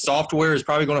 Software is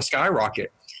probably going to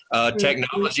skyrocket.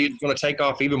 Technology is going to take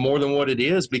off even more than what it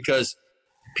is, because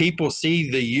people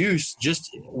see the use just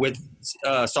with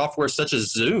software such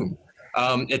as Zoom.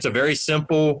 It's a very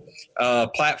simple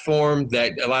platform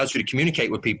that allows you to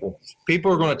communicate with people.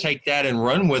 People are going to take that and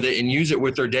run with it and use it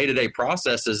with their day-to-day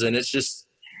processes, and it's just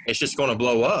going to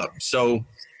blow up. So,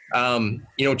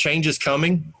 change is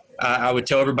coming. I would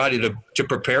tell everybody to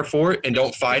prepare for it and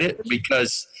don't fight it,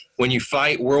 because when you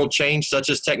fight world change, such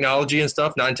as technology and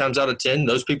stuff, 9 times out of 10,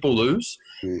 those people lose.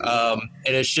 And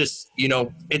it's just,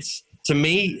 to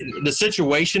me, the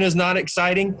situation is not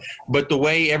exciting, but the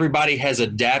way everybody has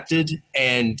adapted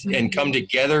and come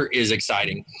together is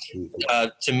exciting.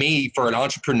 To me, for an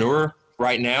entrepreneur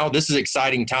right now, this is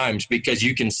exciting times, because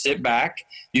you can sit back,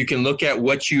 you can look at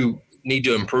what you need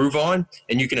to improve on,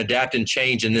 and you can adapt and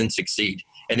change and then succeed.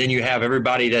 And then you have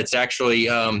everybody that's actually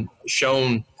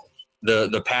shown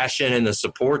the passion and the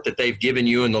support that they've given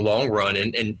you in the long run.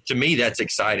 And to me, that's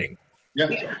exciting.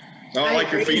 Yeah. No, I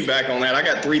like your feedback on that. I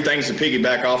got 3 things to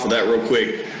piggyback off of that real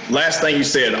quick. Last thing you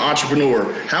said,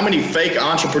 entrepreneur. How many fake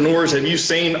entrepreneurs have you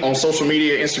seen on social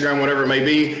media, Instagram, whatever it may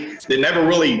be, that never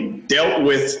really dealt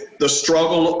with the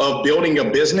struggle of building a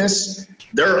business?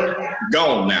 They're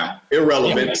gone now,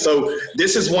 irrelevant. So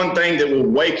this is one thing that will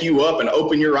wake you up and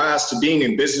open your eyes to being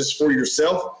in business for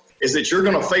yourself, is that you're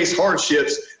going to face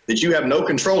hardships that you have no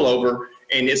control over.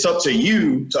 And it's up to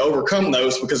you to overcome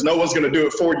those, because no one's going to do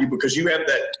it for you, because you have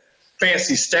that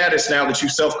fancy status now that you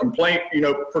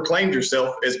proclaimed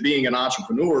yourself as being an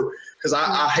entrepreneur. Because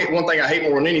I hate, one thing I hate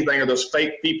more than anything are those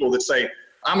fake people that say,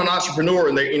 I'm an entrepreneur,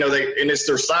 and and it's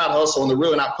their side hustle, and they're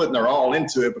really not putting their all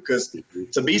into it. Because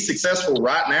to be successful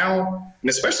right now, and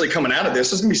especially coming out of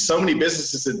this, there's gonna be so many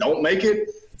businesses that don't make it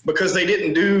because they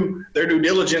didn't do their due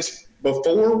diligence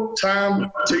before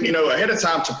time to, ahead of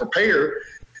time to prepare,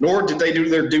 nor did they do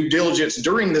their due diligence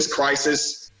during this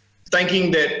crisis,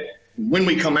 thinking that when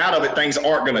we come out of it, things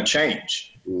aren't going to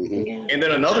change. Mm-hmm. And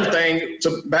then another thing,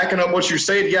 to backing up what you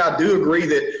said, yeah, I do agree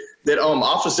that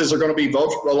offices are going to be a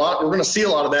lot. We're going to see a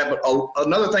lot of that. But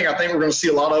another thing I think we're going to see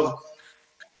a lot of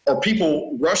are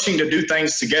people rushing to do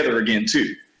things together again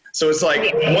too. So it's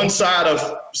like one side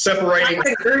of separating. Like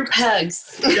the group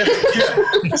hugs. Yeah.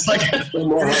 It's like we're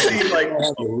going to see like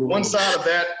one side of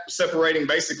that separating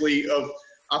basically of,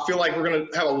 I feel like we're going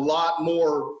to have a lot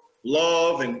more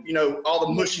love and, all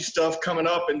the mushy stuff coming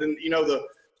up. And then,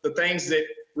 the things that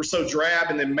were so drab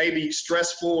and then maybe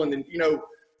stressful. And then,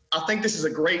 I think this is a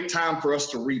great time for us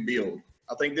to rebuild.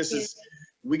 I think this is,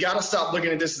 we got to stop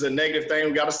looking at this as a negative thing.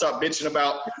 We got to stop bitching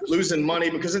about losing money,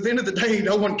 because at the end of the day,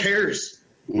 no one cares.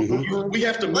 Mm-hmm. We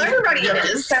have to move. Well, everybody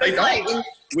is. So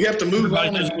we have to move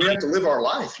on, and we have to live our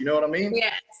life. You know what I mean?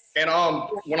 Yes. And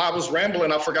when I was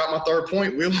rambling, I forgot my third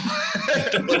point, Will.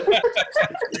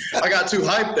 I got too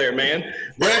hyped there, man.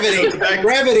 Brevity.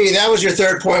 That was your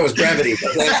third point, was brevity.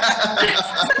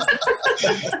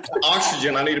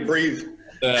 Oxygen. I need to breathe.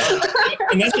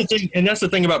 And that's the thing. And that's the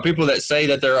thing about people that say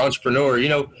that they're an entrepreneur.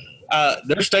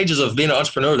 There are stages of being an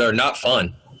entrepreneur that are not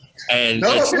fun. And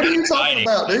no, what are you talking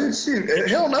about, dude? Shoot,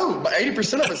 hell no.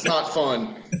 80% of it's not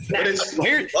fun. But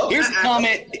here's a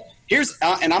comment.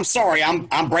 And I'm sorry,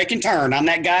 I'm breaking turn. I'm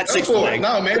that guy at Six Flags.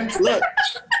 No, man. Look,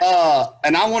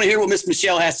 and I want to hear what Miss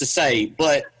Michelle has to say.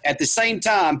 But at the same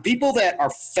time, people that are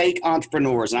fake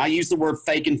entrepreneurs, and I use the word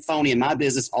fake and phony in my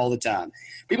business all the time.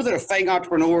 People that are fake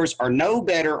entrepreneurs are no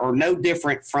better or no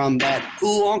different from that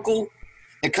cool uncle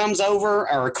that comes over,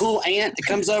 or a cool aunt that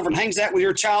comes over and hangs out with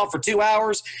your child for 2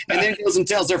 hours and then goes and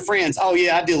tells their friends, oh,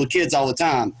 yeah, I deal with kids all the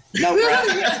time. No,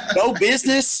 no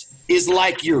business is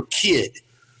like your kid.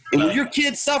 And when your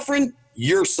kid's suffering,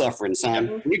 you're suffering, son.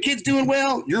 When your kid's doing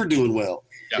well, you're doing well.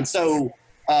 Yep. And so,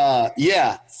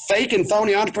 fake and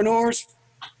phony entrepreneurs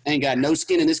ain't got no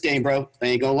skin in this game, bro.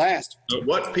 They ain't gonna last.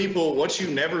 What you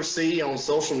never see on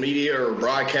social media or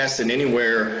broadcasting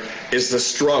anywhere is the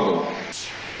struggle.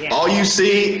 Yeah. All you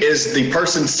see is the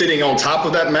person sitting on top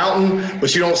of that mountain,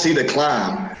 but you don't see the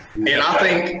climb. And I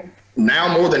think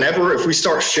now more than ever, if we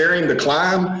start sharing the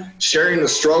climb, sharing the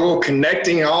struggle,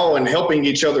 connecting all and helping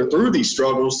each other through these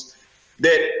struggles,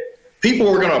 that people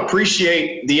are going to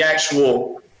appreciate the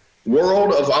actual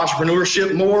world of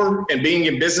entrepreneurship more and being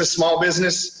in business, small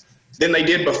business, than they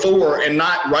did before, and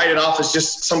not write it off as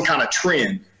just some kind of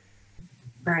trend.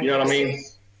 Right. You know what I mean?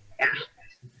 Yeah.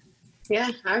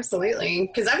 Yeah,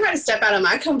 absolutely. Because I've got to step out of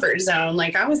my comfort zone.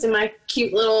 Like, I was in my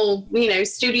cute little,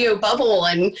 studio bubble,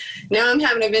 and now I'm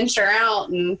having to venture out.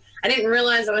 And I didn't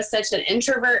realize I was such an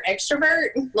introvert, extrovert.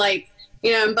 Like,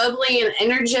 I'm bubbly and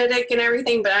energetic and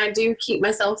everything, but I do keep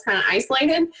myself kind of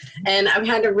isolated. And I've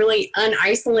had to really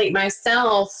un-isolate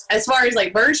myself as far as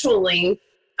like virtually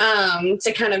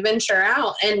to kind of venture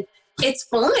out. And it's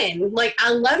fun. Like, I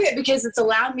love it because it's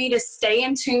allowed me to stay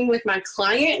in tune with my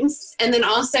clients and then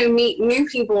also meet new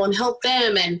people and help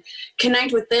them and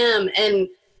connect with them. And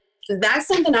that's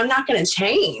something I'm not going to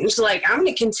change. Like, I'm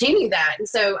going to continue that. And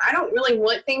so I don't really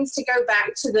want things to go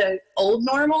back to the old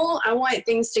normal. I want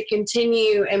things to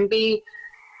continue and be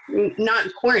not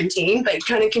quarantine, but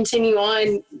kind of continue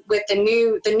on with the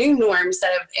new norms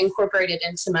that I've incorporated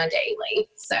into my daily.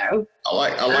 So I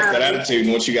like that attitude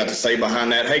and what you got to say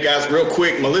behind that. Hey guys, real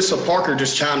quick, Melissa Parker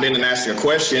just chimed in and asked a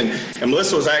question, and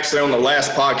Melissa was actually on the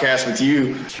last podcast with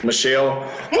you, Michelle.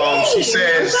 She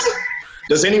says,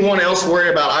 does anyone else worry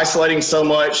about isolating so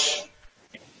much,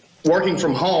 working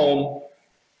from home?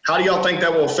 How do y'all think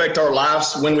that will affect our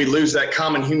lives when we lose that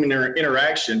common human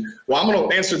interaction? Well, I'm going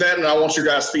to answer that, and I want your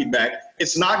guys' feedback.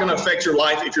 It's not going to affect your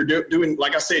life if you're doing,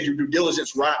 like I said, your due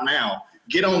diligence right now.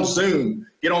 Get on Zoom,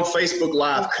 get on Facebook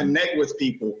Live, connect with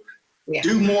people. Yeah.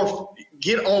 Do more,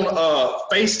 get on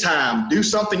FaceTime, do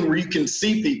something where you can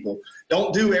see people.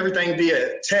 Don't do everything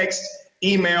via text,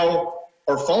 email,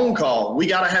 or phone call. We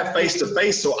got to have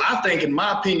face-to-face. So I think, in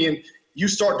my opinion, you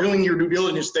start doing your due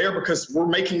diligence there, because we're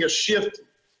making a shift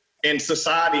in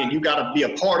society and you got to be a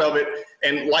part of it.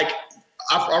 And like,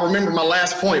 I remember my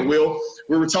last point, Will,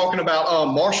 we were talking about,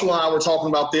 Marshall and I were talking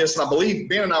about this, and I believe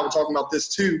Ben and I were talking about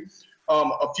this too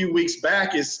a few weeks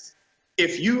back, is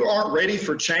if you aren't ready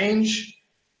for change,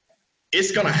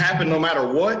 it's going to happen no matter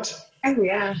what. Oh,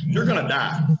 yeah. You're going to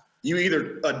die. You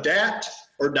either adapt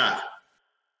or die.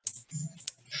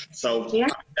 So yeah,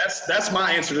 that's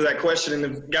my answer to that question.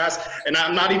 And guys, and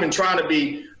I'm not even trying to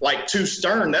be like too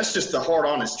stern. That's just the hard,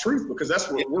 honest truth, because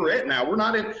that's where we're at now. We're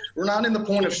not in the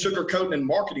point of sugarcoating and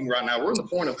marketing right now. We're in the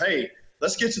point of, hey,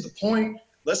 let's get to the point.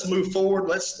 Let's move forward.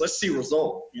 Let's see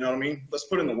result. You know what I mean? Let's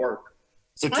put in the work.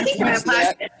 So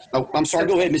I'm sorry.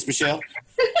 Go ahead, Miss Michelle.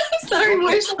 Sorry,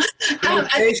 Marshall. I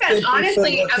think that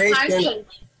honestly applies to.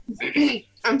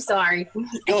 I'm sorry.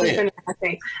 Go ahead.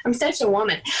 I'm such a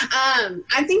woman.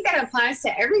 I think that applies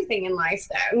to everything in life,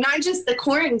 though, not just the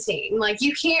quarantine. Like,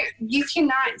 you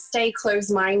cannot stay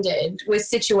closed-minded with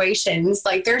situations.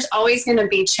 Like, there's always going to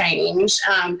be change.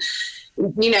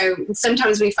 You know,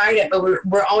 sometimes we fight it, but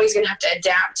we're always going to have to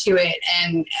adapt to it.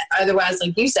 And otherwise,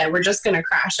 like you said, we're just going to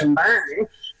crash and burn.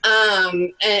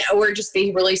 Or just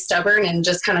be really stubborn and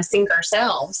just kind of sink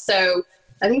ourselves. So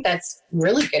I think that's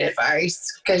really good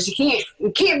advice, because you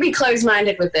can't be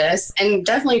closed-minded with this, and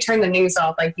definitely turn the news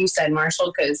off, like you said,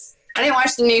 Marshall, because I didn't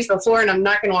watch the news before, and I'm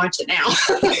not going to watch it now.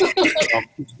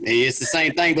 It's the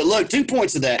same thing. But look, 2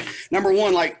 points to that. Number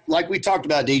one, like we talked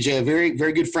about, DJ, a very,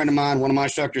 very good friend of mine, one of my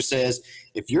instructors says,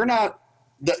 if you're not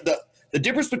the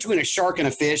difference between a shark and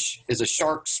a fish is a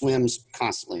shark swims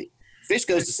constantly. Fish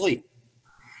goes to sleep.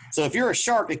 So if you're a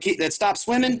shark that stops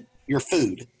swimming, you're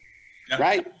food,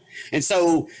 right? And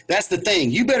so that's the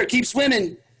thing. You better keep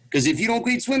swimming, because if you don't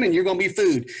keep swimming, you're going to be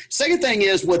food. Second thing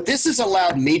is, what this has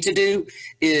allowed me to do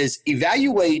is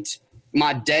evaluate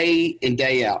my day in,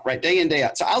 day out, right? Day in, day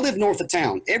out. So I live north of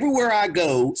town. Everywhere I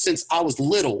go since I was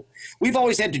little, we've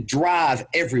always had to drive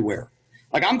everywhere.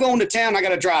 Like, I'm going to town, I got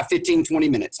to drive 15, 20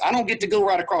 minutes. I don't get to go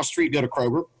right across the street, go to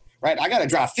Kroger, right? I got to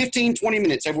drive 15, 20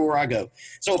 minutes everywhere I go.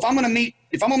 So if I'm going to meet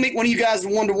one of you guys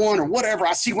one-to-one or whatever,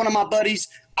 I see one of my buddies,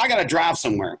 I got to drive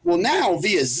somewhere. Well, now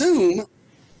via Zoom,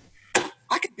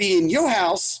 I could be in your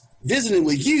house visiting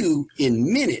with you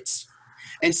in minutes.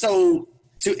 And so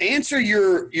to answer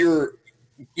your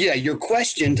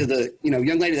question to the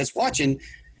young lady that's watching,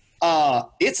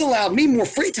 it's allowed me more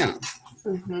free time.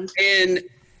 Mm-hmm. And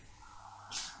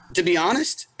to be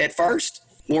honest, at first,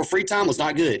 more free time was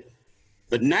not good.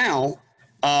 But now,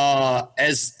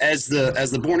 as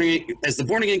the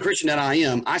born again Christian that I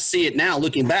am, I see it now.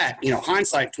 Looking back,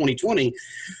 hindsight 2020,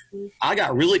 I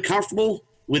got really comfortable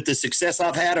with the success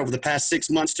I've had over the past 6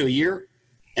 months to a year,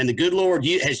 and the good Lord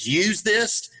has used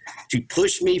this to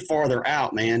push me farther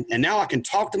out, man. And now I can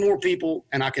talk to more people,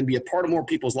 and I can be a part of more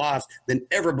people's lives than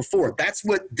ever before. That's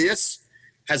what this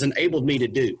has enabled me to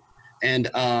do. And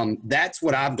that's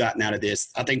what I've gotten out of this.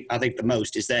 I think the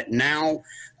most is that now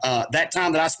that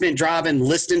time that I spent driving,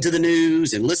 listening to the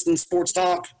news and listening to sports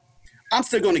talk, I'm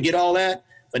still going to get all that,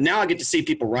 but now I get to see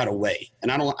people right away,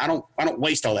 and I don't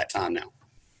waste all that time now.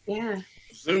 Yeah.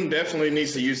 Zoom definitely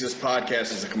needs to use this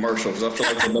podcast as a commercial, because I feel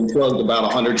like they've been plugged about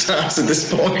 100 times at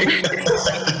this point.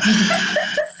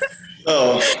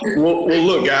 Well,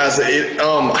 look, guys,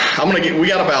 we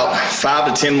got about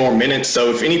 5 to 10 more minutes. So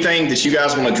if anything that you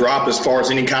guys want to drop as far as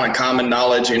any kind of common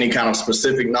knowledge, any kind of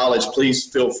specific knowledge, please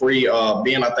feel free.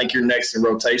 Ben, I think you're next in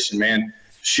rotation, man.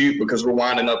 Shoot, because we're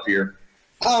winding up here.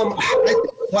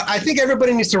 I think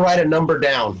everybody needs to write a number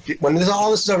down. When all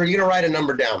this is over, you're going to write a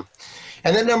number down.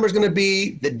 And that number is going to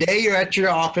be the day you're at your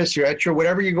office, you're at your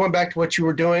whatever, you're going back to what you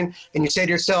were doing, and you say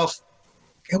to yourself,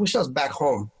 I wish I was back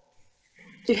home.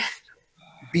 Yeah.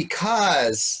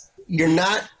 Because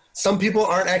some people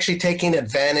aren't actually taking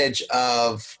advantage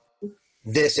of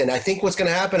this. And I think what's going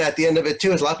to happen at the end of it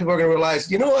too is a lot of people are going to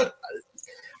realize, you know what?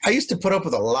 I used to put up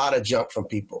with a lot of junk from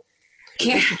people.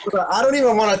 Yeah. I don't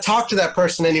even want to talk to that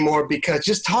person anymore, because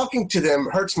just talking to them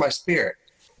hurts my spirit.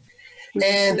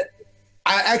 And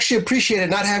I actually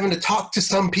appreciated not having to talk to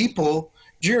some people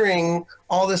during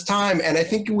all this time. And I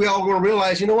think we all will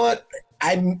realize, you know what?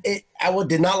 I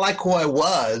did not like who I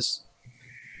was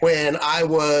when I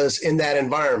was in that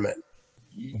environment,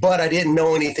 but I didn't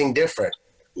know anything different.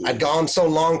 I'd gone so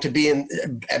long to being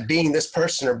this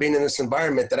person or being in this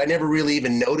environment that I never really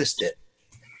even noticed it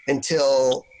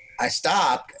until I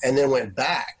stopped and then went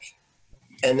back.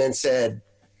 and then said,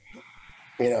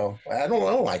 I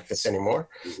don't like this anymore.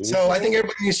 So I think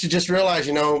everybody needs to just realize,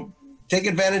 take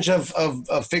advantage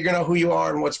of figuring out who you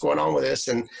are and what's going on with this,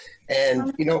 and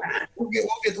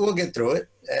we'll get through it.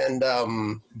 And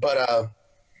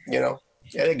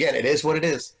again, it is what it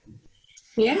is.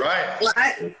 Yeah. Right. Well,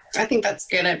 I think that's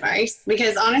good advice,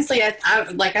 because honestly, I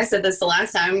like I said this the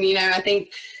last time, I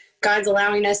think God's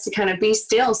allowing us to kind of be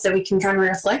still so we can kind of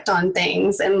reflect on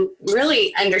things and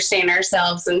really understand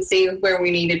ourselves and see where we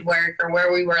needed work or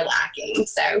where we were lacking.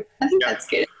 So I think that's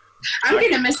good. I'm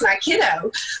going to miss my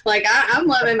kiddo. Like I'm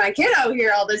loving my kiddo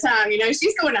here all the time.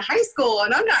 She's going to high school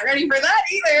and I'm not ready for that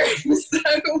either.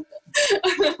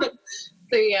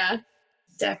 So yeah,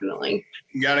 definitely.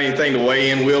 You got anything to weigh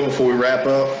in, Will, before we wrap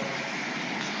up?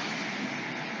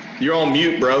 You're on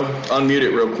mute, bro. Unmute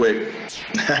it real quick.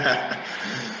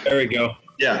 There we go.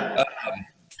 Yeah.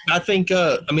 I think,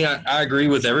 I agree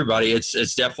with everybody.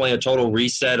 It's definitely a total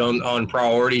reset on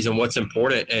priorities and what's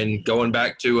important. And going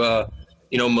back to,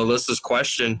 Melissa's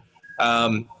question,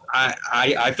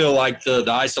 I feel like the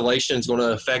isolation is going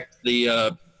to affect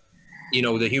the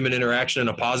human interaction in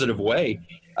a positive way.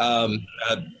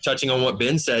 Touching on what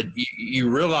Ben said, you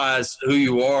realize who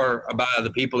you are by the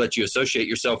people that you associate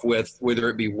yourself with, whether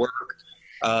it be work,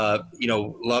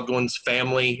 loved ones,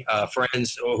 family,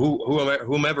 friends, or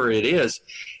whomever it is.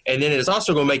 And then it's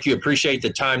also going to make you appreciate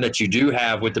the time that you do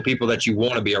have with the people that you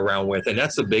want to be around with. And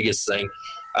that's the biggest thing.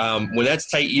 When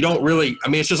that's you don't really,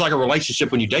 it's just like a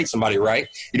relationship when you date somebody, right?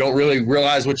 You don't really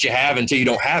realize what you have until you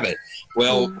don't have it.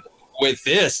 Well, with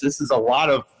this is a lot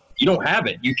of, you don't have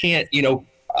it. You can't,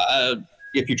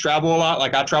 if you travel a lot,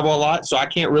 like I travel a lot, so I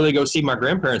can't really go see my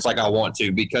grandparents like I want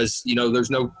to, because,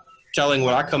 there's no telling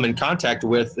what I come in contact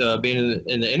with being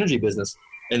in the energy business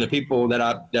and the people that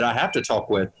I have to talk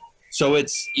with. So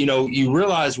it's, you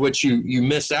realize what you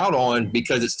miss out on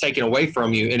because it's taken away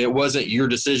from you, and it wasn't your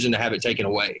decision to have it taken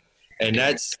away. And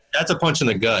that's a punch in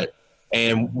the gut.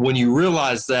 And when you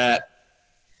realize that,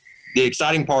 the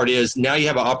exciting part is now you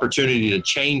have an opportunity to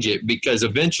change it, because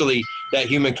eventually that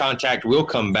human contact will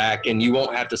come back and you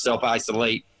won't have to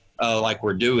self-isolate like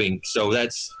we're doing. So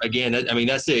that's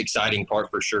the exciting part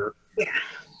for sure. Yeah,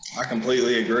 I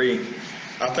completely agree.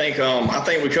 I think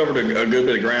we covered a good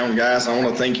bit of ground, guys. I want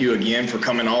to thank you again for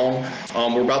coming on.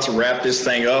 We're about to wrap this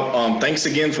thing up. Thanks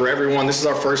again for everyone. This is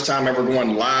our first time ever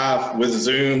going live with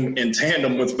Zoom in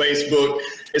tandem with Facebook.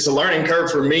 It's a learning curve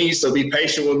for me, so be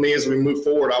patient with me as we move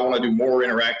forward. I want to do more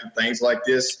interactive things like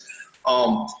this.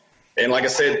 And like I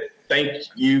said, thank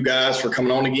you guys for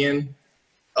coming on again.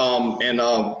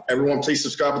 Everyone, please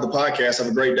subscribe to the podcast. Have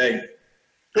a great day.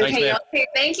 Okay,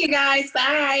 thank you guys.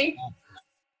 Bye.